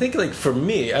 definitely. And I think like for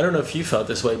me, I don't know if you felt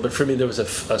this way, but for me there was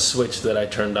a switch that I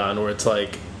turned on where it's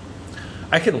like,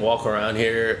 I can walk around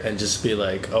here and just be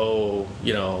like, oh,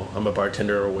 I'm a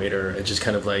bartender or a waiter, and just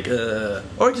kind of like,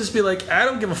 or just be like, I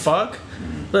don't give a fuck,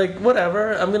 like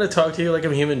whatever. I'm gonna talk to you like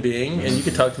I'm a human being, and you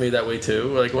can talk to me that way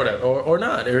too, like whatever, or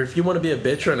not. Or if you want to be a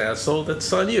bitch or an asshole,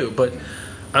 that's on you. But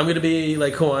I'm gonna be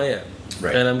like who I am,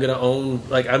 right. And I'm gonna own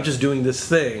like I'm just doing this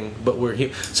thing. But we're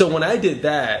here. So when I did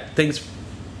that, things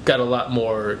got a lot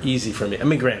more easy for me. I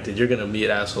mean, granted, you're gonna meet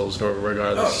assholes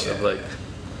regardless of like.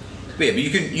 But yeah, but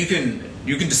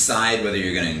you can decide whether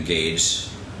you're going to engage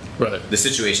the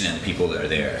situation and the people that are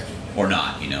there or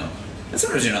not, And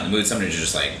sometimes you're not in the mood. Sometimes you're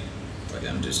just like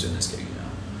I'm just doing this gig,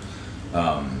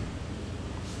 And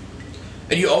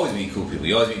you always meet cool people.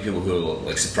 You always meet people who will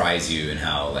like surprise you and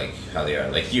how they are.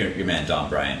 Like your man Don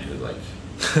Bryant, who like,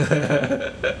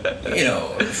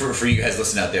 for you guys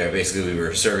listening out there, basically we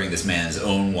were serving this man's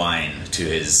own wine to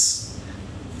his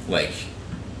like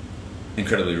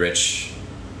incredibly rich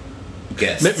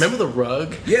guests. Remember the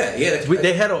rug? Yeah.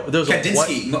 They had there was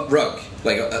Kandinsky rug,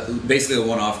 like basically a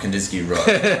one-off Kandinsky rug.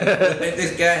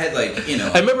 This guy had like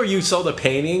I remember you saw the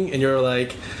painting and you were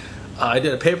like, I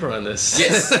did a paper on this.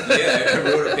 Yes, yeah, I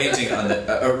wrote a painting on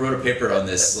I wrote a paper on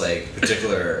this like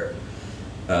particular,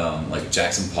 like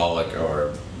Jackson Pollock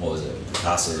or what was it,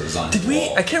 Picasso that was on his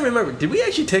wall. I can't remember. Did we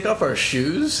actually take off our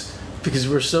shoes? Because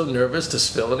we were so nervous to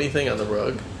spill anything on the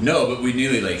rug. No, but we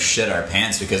nearly like shit our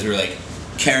pants because we were like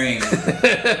carrying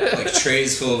like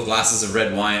trays full of glasses of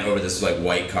red wine over this like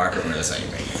white carpet. And we're just like,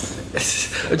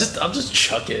 I'll just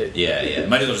chuck it. Yeah.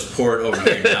 Might as well just pour it over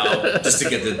here now, just to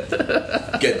get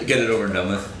it over and done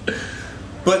with.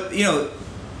 But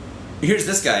here's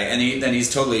this guy, and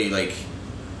he's totally like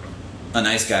a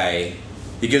nice guy.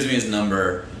 He gives me his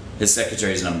number, his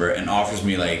secretary's number, and offers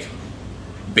me like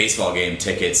baseball game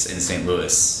tickets in St.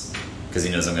 Louis because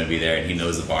he knows I'm going to be there, and he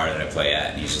knows the bar that I play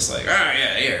at, and he's just like,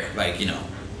 yeah, here, like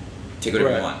take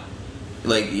whatever you want.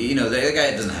 Like the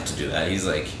guy doesn't have to do that. He's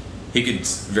like, he could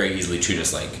very easily treat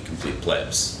us like complete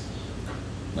plebs.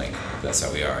 Like that's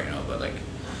how we are,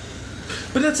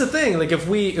 But that's the thing. Like if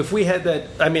we had that,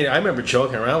 I mean, I remember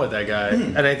joking around with that guy,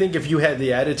 and I think if you had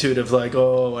the attitude of like,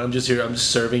 oh, I'm just here, I'm just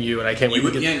serving you, and I can't wait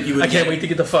to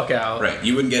get the fuck out. Right.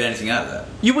 You wouldn't get anything out of that.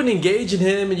 You wouldn't engage in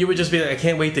him, and you would just be like, I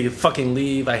can't wait to fucking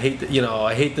leave. I hate,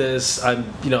 I hate this.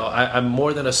 I'm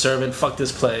more than a servant. Fuck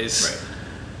this place. Right.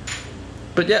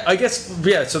 But yeah, I guess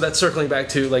so that's circling back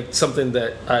to like something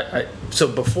that so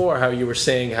before how you were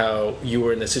saying how you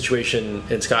were in a situation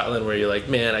in Scotland where you're like,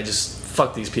 man, I just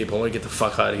fuck these people, I want to get the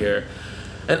fuck out of here.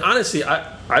 And honestly,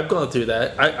 I've gone through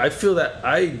that. I feel that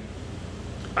I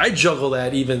juggle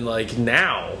that even like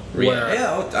now.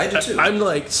 Yeah, I do too. I'm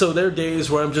like, so there are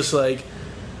days where I'm just like,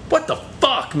 what the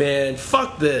fuck, man?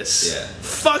 Fuck this. Yeah.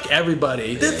 Fuck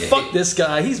everybody. Fuck this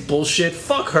guy. He's bullshit.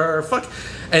 Fuck her. Fuck.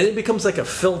 And it becomes like a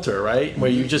filter, right? Where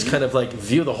you just kind of like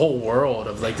view the whole world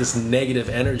of like this negative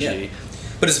energy. Yeah.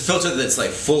 But it's a filter that's like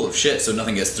full of shit, so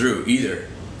nothing gets through either.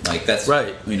 Like that's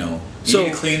right. You need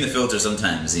to clean the filter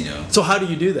sometimes. So how do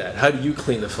you do that? How do you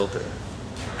clean the filter?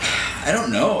 I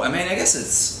don't know. I mean, I guess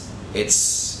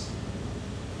it's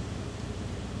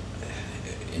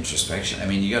introspection. I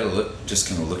mean, you got to just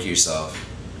kind of look at yourself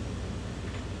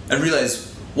and realize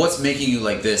what's making you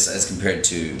like this as compared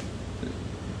to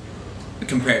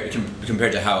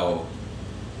how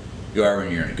you are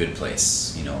when you're in a good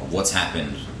place. What's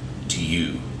happened to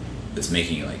you that's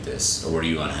making you like this, or what are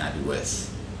you unhappy with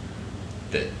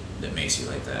that that makes you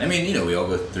like that. I mean, we all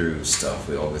go through stuff.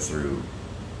 We all go through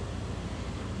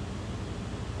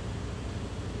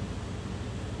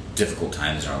difficult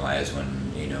times in our lives when,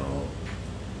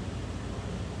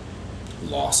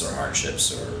 loss or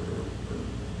hardships or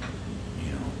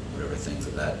whatever, things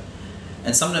like that.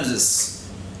 And sometimes it's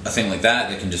a thing like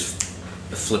that can just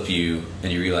flip you,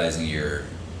 and you're realizing you're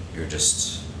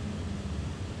just,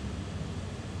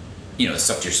 it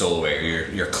sucked your soul away,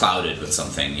 or you're clouded with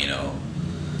something,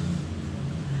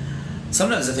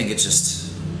 Sometimes I think it's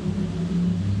just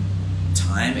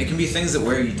time. It can be things that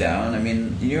wear you down. I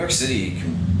mean, New York City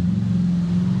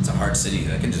it's a hard city.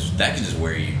 That can just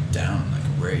wear you down,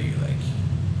 wear you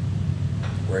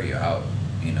out,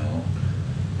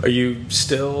 Are you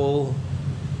still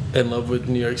in love with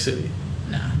New York City?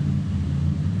 Nah.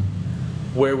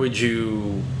 Where would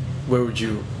you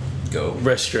go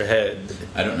rest your head?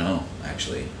 I don't know,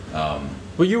 actually. Well,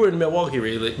 you were in Milwaukee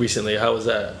recently. How was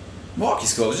that?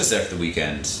 Milwaukee's cool. I was just there for the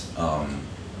weekend.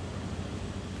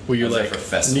 Were you like,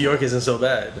 New York isn't so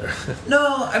bad?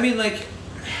 No, I mean,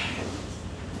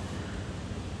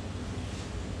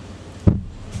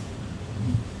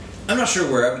 I'm not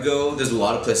sure where I would go. There's a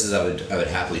lot of places I would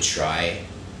happily try.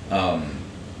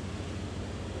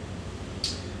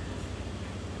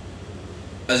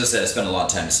 As I said, I spent a lot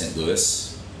of time in St.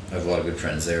 Louis. I have a lot of good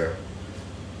friends there.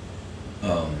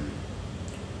 I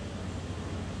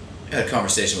had a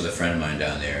conversation with a friend of mine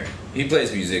down there. He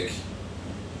plays music.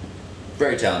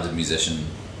 Very talented musician.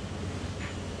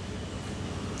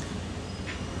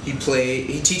 He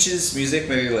teaches music,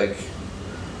 maybe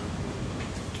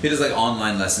he does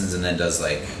online lessons, and then does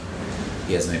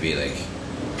he has maybe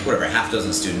half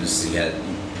dozen students. He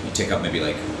take up maybe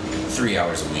 3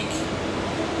 hours a week,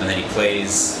 and then he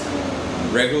plays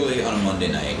regularly on a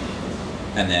Monday night,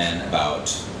 and then about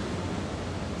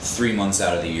 3 months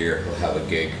out of the year he'll have a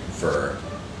gig for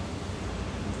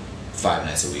 5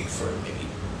 nights a week for maybe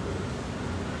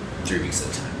 3 weeks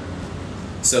at a time.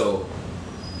 So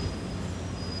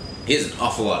he has an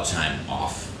awful lot of time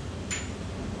off,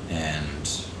 and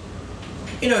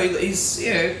he's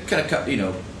kind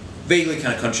of vaguely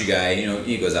kind of country guy.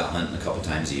 He goes out hunting a couple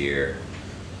times a year,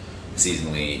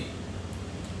 seasonally.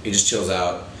 He just chills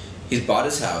out. He's bought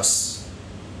his house.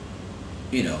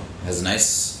 Has a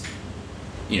nice,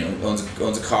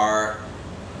 owns a car,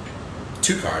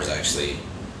 2 cars actually.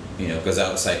 Goes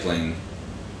out cycling,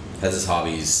 has his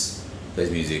hobbies,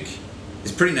 plays music.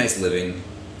 It's pretty nice living,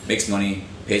 makes money,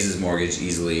 pays his mortgage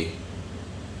easily.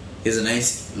 He has a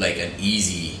nice, an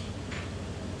easy,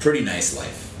 pretty nice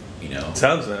life,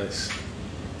 Sounds nice.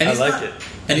 And I like it.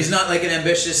 And he's not an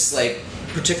ambitious,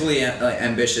 particularly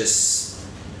ambitious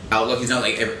outlook. He's not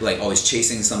always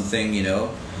chasing something,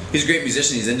 He's a great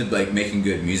musician. He's into making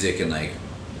good music and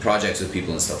projects with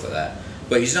people and stuff like that.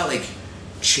 But he's not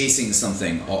chasing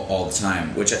something all the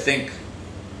time, which I think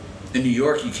in New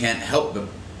York you can't help but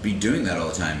be doing that all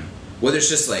the time. Whether it's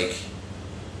just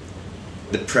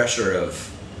the pressure of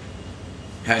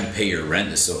having to pay your rent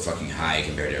is so fucking high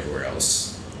compared to everywhere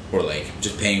else, or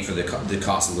just paying for the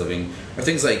cost of living, or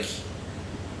things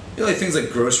things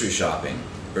like grocery shopping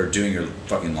or doing your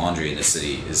fucking laundry in the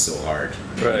city is so hard.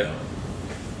 Right.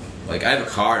 I have a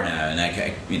car now, and I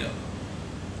can't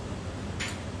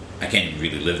even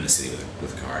really live in the city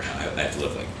with a car now. I have to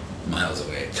live miles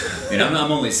away.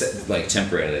 I'm only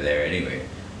temporarily there anyway.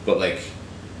 But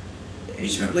you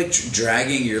just remember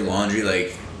dragging your laundry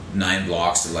 9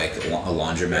 blocks to a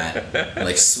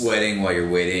laundromat, sweating while you're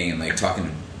waiting, and talking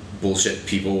to bullshit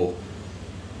people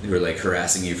who are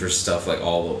harassing you for stuff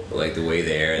all the way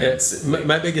there. And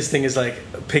my biggest thing is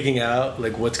picking out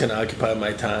what's gonna occupy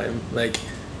my time.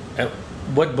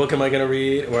 What book am I gonna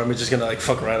read, or am I just gonna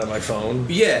fuck around on my phone?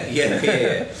 Yeah.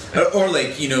 or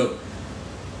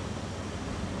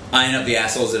eyeing up the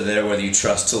assholes that are there, whether you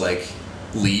trust to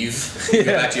leave, go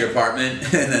back to your apartment,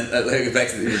 and then go back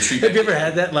to the retreat. Have you ever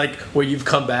had that where you've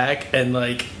come back and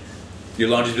your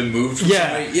laundry's been moved from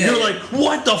somewhere? Yeah, you're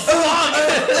what the fuck?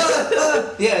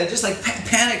 Yeah, just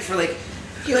panic for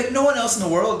you're no one else in the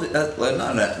world. Not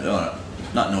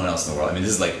no one else in the world. I mean,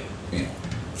 this is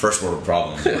first world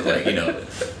problems. But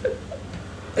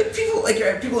people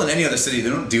in any other city, they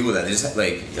don't deal with that. They just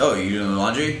oh, you doing the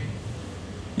laundry?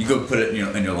 You go put it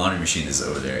in your laundry machine is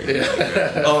over there.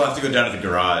 Oh, I have to go down to the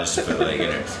garage to put or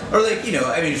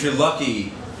I mean, if you're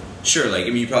lucky, sure.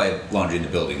 You probably have laundry in the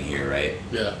building here, right?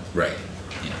 Yeah. Right.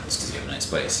 It's because you have a nice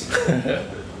place.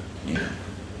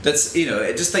 That's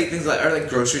just things are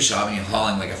grocery shopping and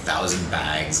hauling 1,000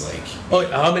 bags. Oh,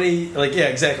 how many? Yeah,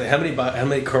 exactly. How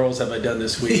many curls have I done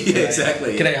this week? Yeah,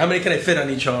 exactly. How many can I fit on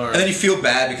each arm? And then you feel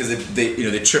bad because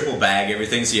they triple bag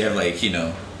everything, so you have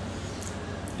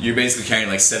you're basically carrying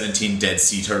like 17 dead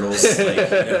sea turtles, like,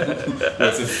 with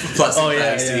a plastic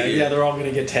bags to get yeah. They're all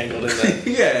gonna get tangled in that.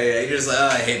 yeah. You're just like,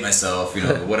 I hate myself.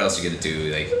 What else are you gonna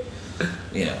do? Like,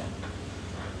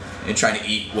 you're trying to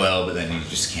eat well, but then you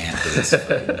just can't.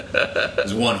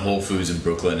 There's one Whole Foods in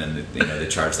Brooklyn, and they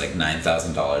charge like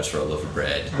 $9,000 for a loaf of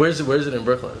bread. Where's it in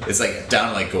Brooklyn? It's like down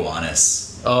in like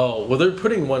Gowanus. Oh, well, they're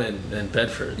putting one in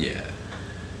Bedford. Yeah.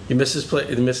 You miss this place?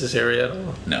 You miss this area at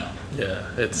all? No. Yeah,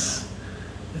 it's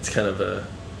kind of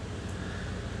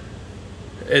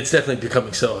it's definitely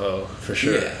becoming Soho for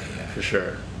sure. Yeah. For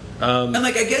sure. And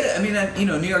like I get it. I mean,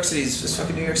 New York City is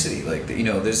fucking New York City. Like,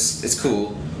 it's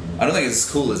cool. I don't think it's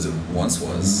as cool as it once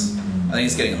was. I think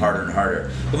it's getting harder and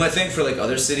harder. But my thing for like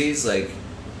other cities, like,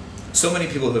 so many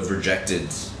people have rejected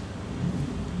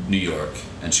New York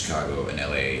and Chicago and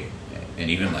LA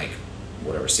and even like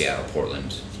whatever, Seattle,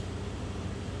 Portland.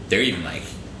 They're even like,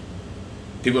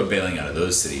 people are bailing out of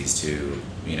those cities too,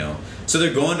 So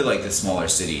they're going to like the smaller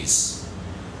cities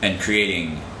and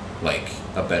creating like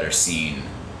a better scene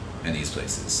in these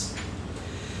places.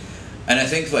 And I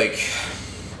think like,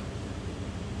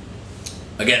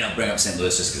 again, I'll bring up St.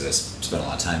 Louis just because I spent a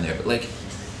lot of time there, but like,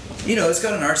 it's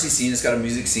got an artsy scene, it's got a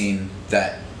music scene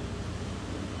that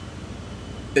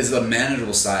is a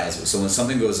manageable size. So when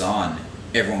something goes on,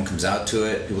 everyone comes out to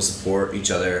it, people support each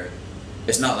other.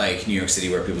 It's not like New York City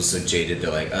where people are so jaded,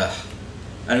 they're like, ugh,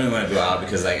 I don't even want to go out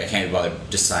because like I can't be bothered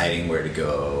deciding where to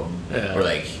go. Yeah. Or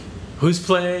like, who's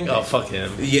playing? Oh, fuck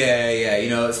him. Yeah,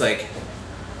 it's like,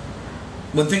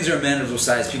 when things are a manageable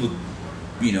size, people,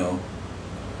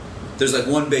 there's like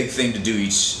one big thing to do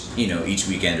each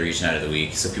weekend or each night of the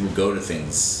week, so people go to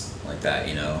things like that.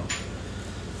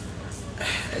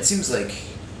 It seems like,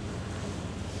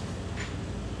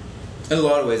 in a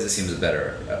lot of ways, it seems a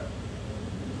better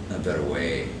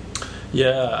way.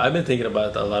 Yeah, I've been thinking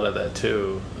about a lot of that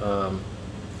too. I've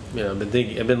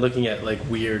been looking at like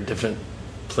weird different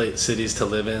cities to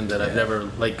live in that I've never,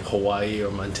 like Hawaii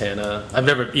or Montana. I've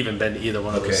never even been to either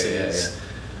one of those cities. Yeah.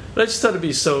 But I just thought it'd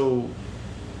be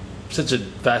such a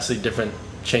vastly different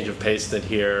change of pace than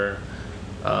here.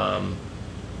 But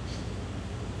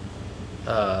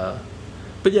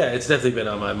yeah, it's definitely been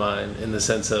on my mind in the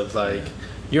sense of like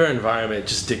your environment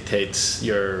just dictates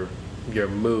your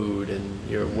mood and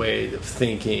your way of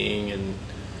thinking, and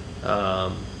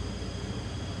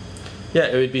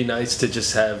it would be nice to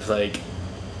just have like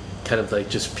kind of like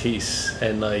just peace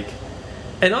and like,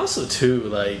 and also too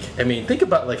like, I mean, think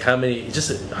about like how many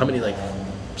like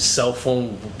cell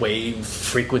phone wave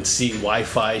frequency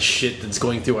Wi-Fi shit that's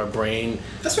going through our brain.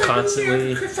 That's why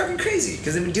constantly. People are fucking crazy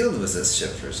because they've been dealing with this shit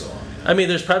for so long. I mean,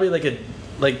 there's probably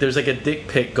there's a dick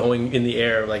pic going in the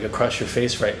air like across your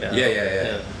face right now.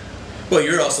 Yeah. Well,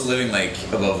 you're also living like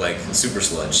above like super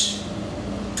sludge.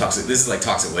 Toxic. This is like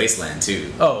toxic wasteland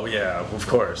too. Oh yeah, of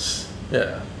course.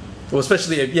 Yeah. Well,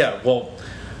 especially you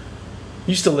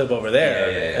used to live over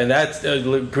there, yeah. And that's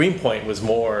Greenpoint was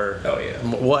more. Oh yeah.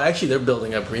 Well, actually, they're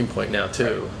building up Greenpoint now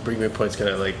too. Right. Greenpoint's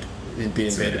gonna like be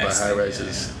invaded by high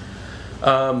rises.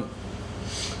 Yeah.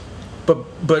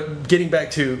 But getting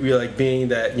back to like being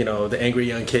that the angry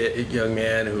young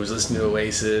man who was listening to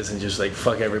Oasis and just like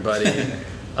fuck everybody.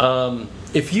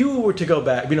 If you were to go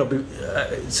back,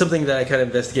 something that I kind of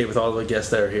investigate with all the guests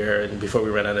that are here, and before we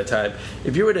run out of time,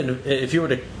 if you were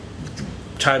to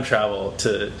time travel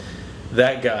to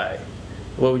that guy,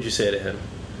 what would you say to him?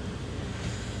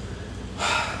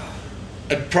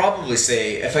 I'd probably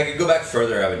say if I could go back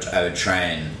further, I would try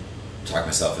and talk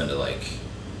myself into like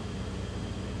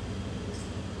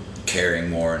caring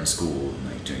more in school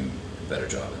and like doing a better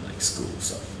job in like school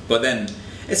stuff. But then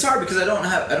it's hard because I'm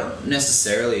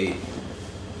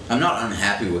not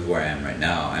unhappy with where I am right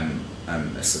now.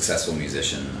 I'm a successful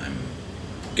musician. I'm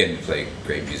getting to play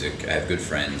great music. I have good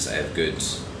friends. I have good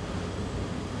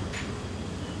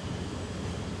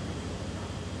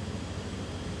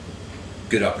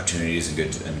opportunities and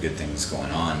good things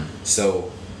going on.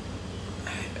 So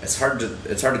it's hard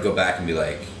to go back and be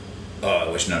like, oh, I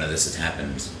wish none of this had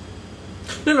happened.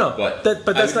 No. But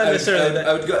that's not necessarily.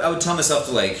 I would tell myself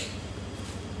to like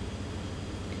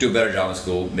do a better job in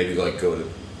school. Maybe like go to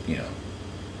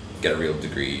get a real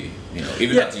degree.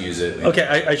 Even not to use it. Okay,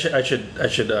 I should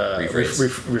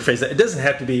rephrase that. It doesn't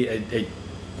have to be a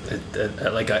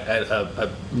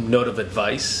note of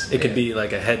advice. It could be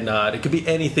like a head nod. It could be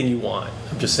anything you want.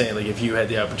 I'm just saying, like, if you had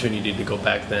the opportunity to go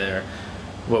back there,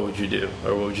 what would you do,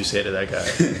 or what would you say to that guy?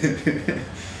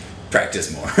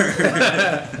 Practice more.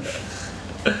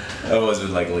 I've always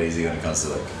been like lazy when it comes to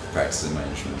like practicing my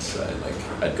instruments. So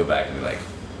I'd go back and be like,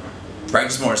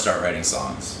 practice more, start writing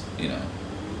songs.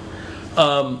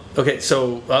 Okay,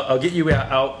 so I'll get you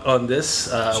out on this.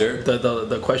 Sure.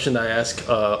 The question I ask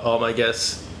all my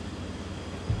guests: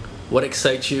 what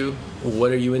excites you?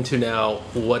 What are you into now?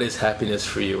 What is happiness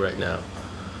for you right now?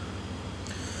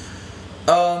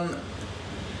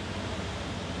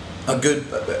 A good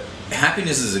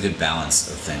happiness is a good balance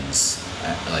of things.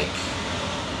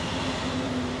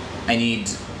 I need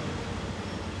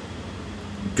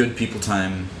good people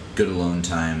time, good alone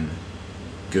time,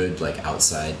 good like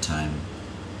outside time,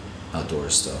 outdoor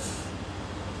stuff.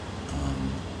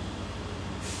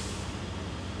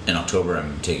 In October,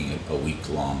 I'm taking a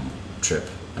week-long trip.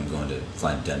 I'm going to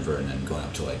fly to Denver and then going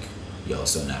up to like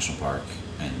Yellowstone National Park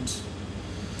and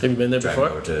Have you been there driving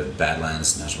before? over to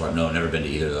Badlands National Park. No, I've never been to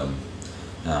either of them.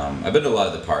 I've been to a lot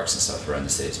of the parks and stuff around the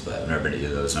States, but I've never been to either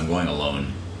of those. And I'm going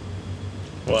alone.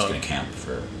 I'm just Wow. going to camp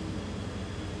for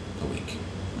a week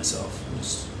myself. And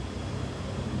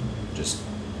just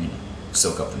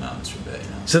soak up the mountains for a bit.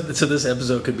 So this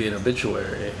episode could be an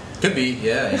obituary. Could be,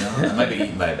 yeah. I might be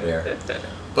eaten by a bear,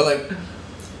 but like.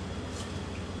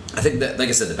 I think that, like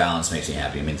I said, the balance makes me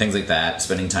happy. I mean, things like that,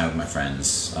 spending time with my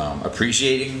friends,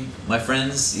 appreciating my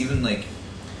friends, even like,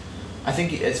 I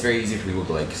think it's very easy for people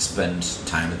to like spend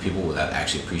time with people without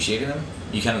actually appreciating them.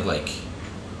 You kind of like,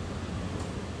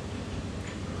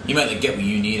 you might like get what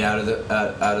you need out of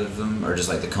them, or just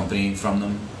like the company from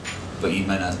them, but you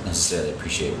might not necessarily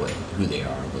appreciate who they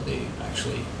are, what they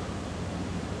actually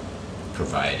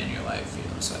provide in your life.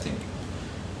 So I think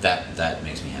that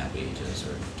makes me happy to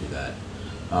sort of do that.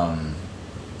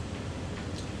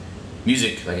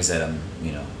 Music, like I said,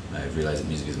 I realize that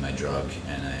music is my drug,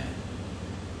 and I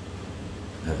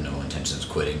have no intention of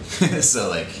quitting. So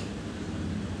like,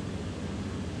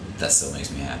 that still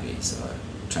makes me happy. So I'm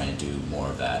trying to do more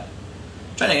of that,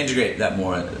 trying to integrate that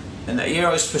more, and you're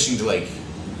always pushing to like,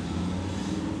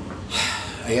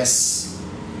 I guess,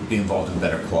 be involved in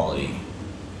better quality,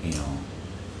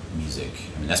 music.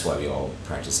 I mean, that's why we all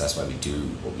practice. That's why we do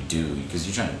what we do, because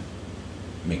you're trying to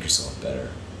make yourself better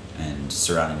and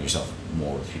surrounding yourself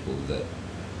more with people that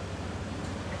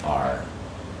are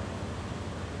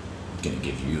going to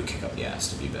give you a kick up the ass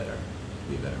to be better,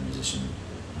 be a better musician.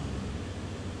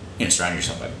 Surround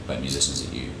yourself by musicians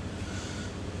that you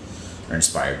are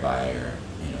inspired by, or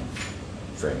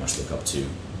very much look up to.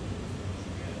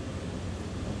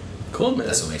 Cool, man.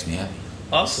 That's what makes me happy.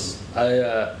 Awesome.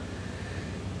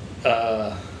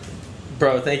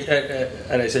 Bro, thank you.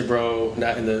 And I say bro,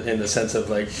 not in the sense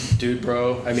of like, dude,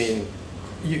 bro. I mean,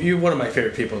 you're one of my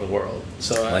favorite people in the world.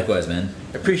 So Likewise, man.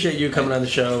 I appreciate you coming on the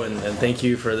show, and thank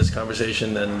you for this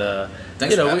conversation. And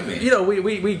Thanks for having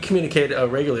me. We communicate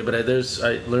regularly, but I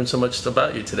learned so much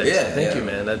about you today. Yeah, so thank you,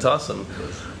 man. That's awesome.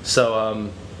 So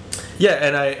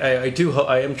and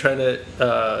I am trying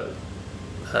to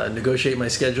negotiate my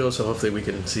schedule, so hopefully we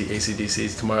can see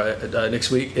AC/DC tomorrow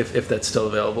next week if that's still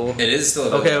available. It is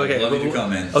still available. Okay. Love you to come,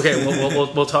 man. Okay,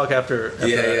 we'll talk after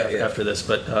after this.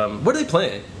 But what are they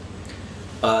playing?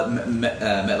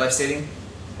 MetLife Stadium.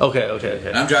 Okay.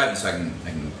 And I'm driving, so I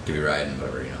can give you a ride and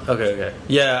whatever. Okay.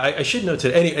 Yeah, I should know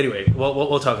today. Anyway,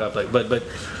 we'll talk up like. But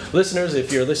listeners,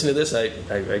 if you're listening to this, I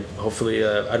hopefully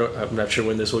I'm not sure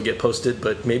when this will get posted,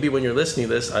 but maybe when you're listening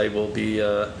to this, I will be.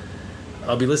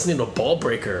 I'll be listening to Ball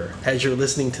Breaker as you're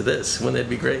listening to this. Wouldn't that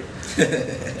be great?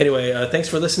 Anyway, thanks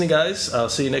for listening, guys. I'll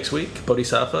see you next week.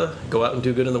 Bodhisattva, go out and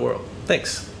do good in the world.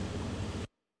 Thanks.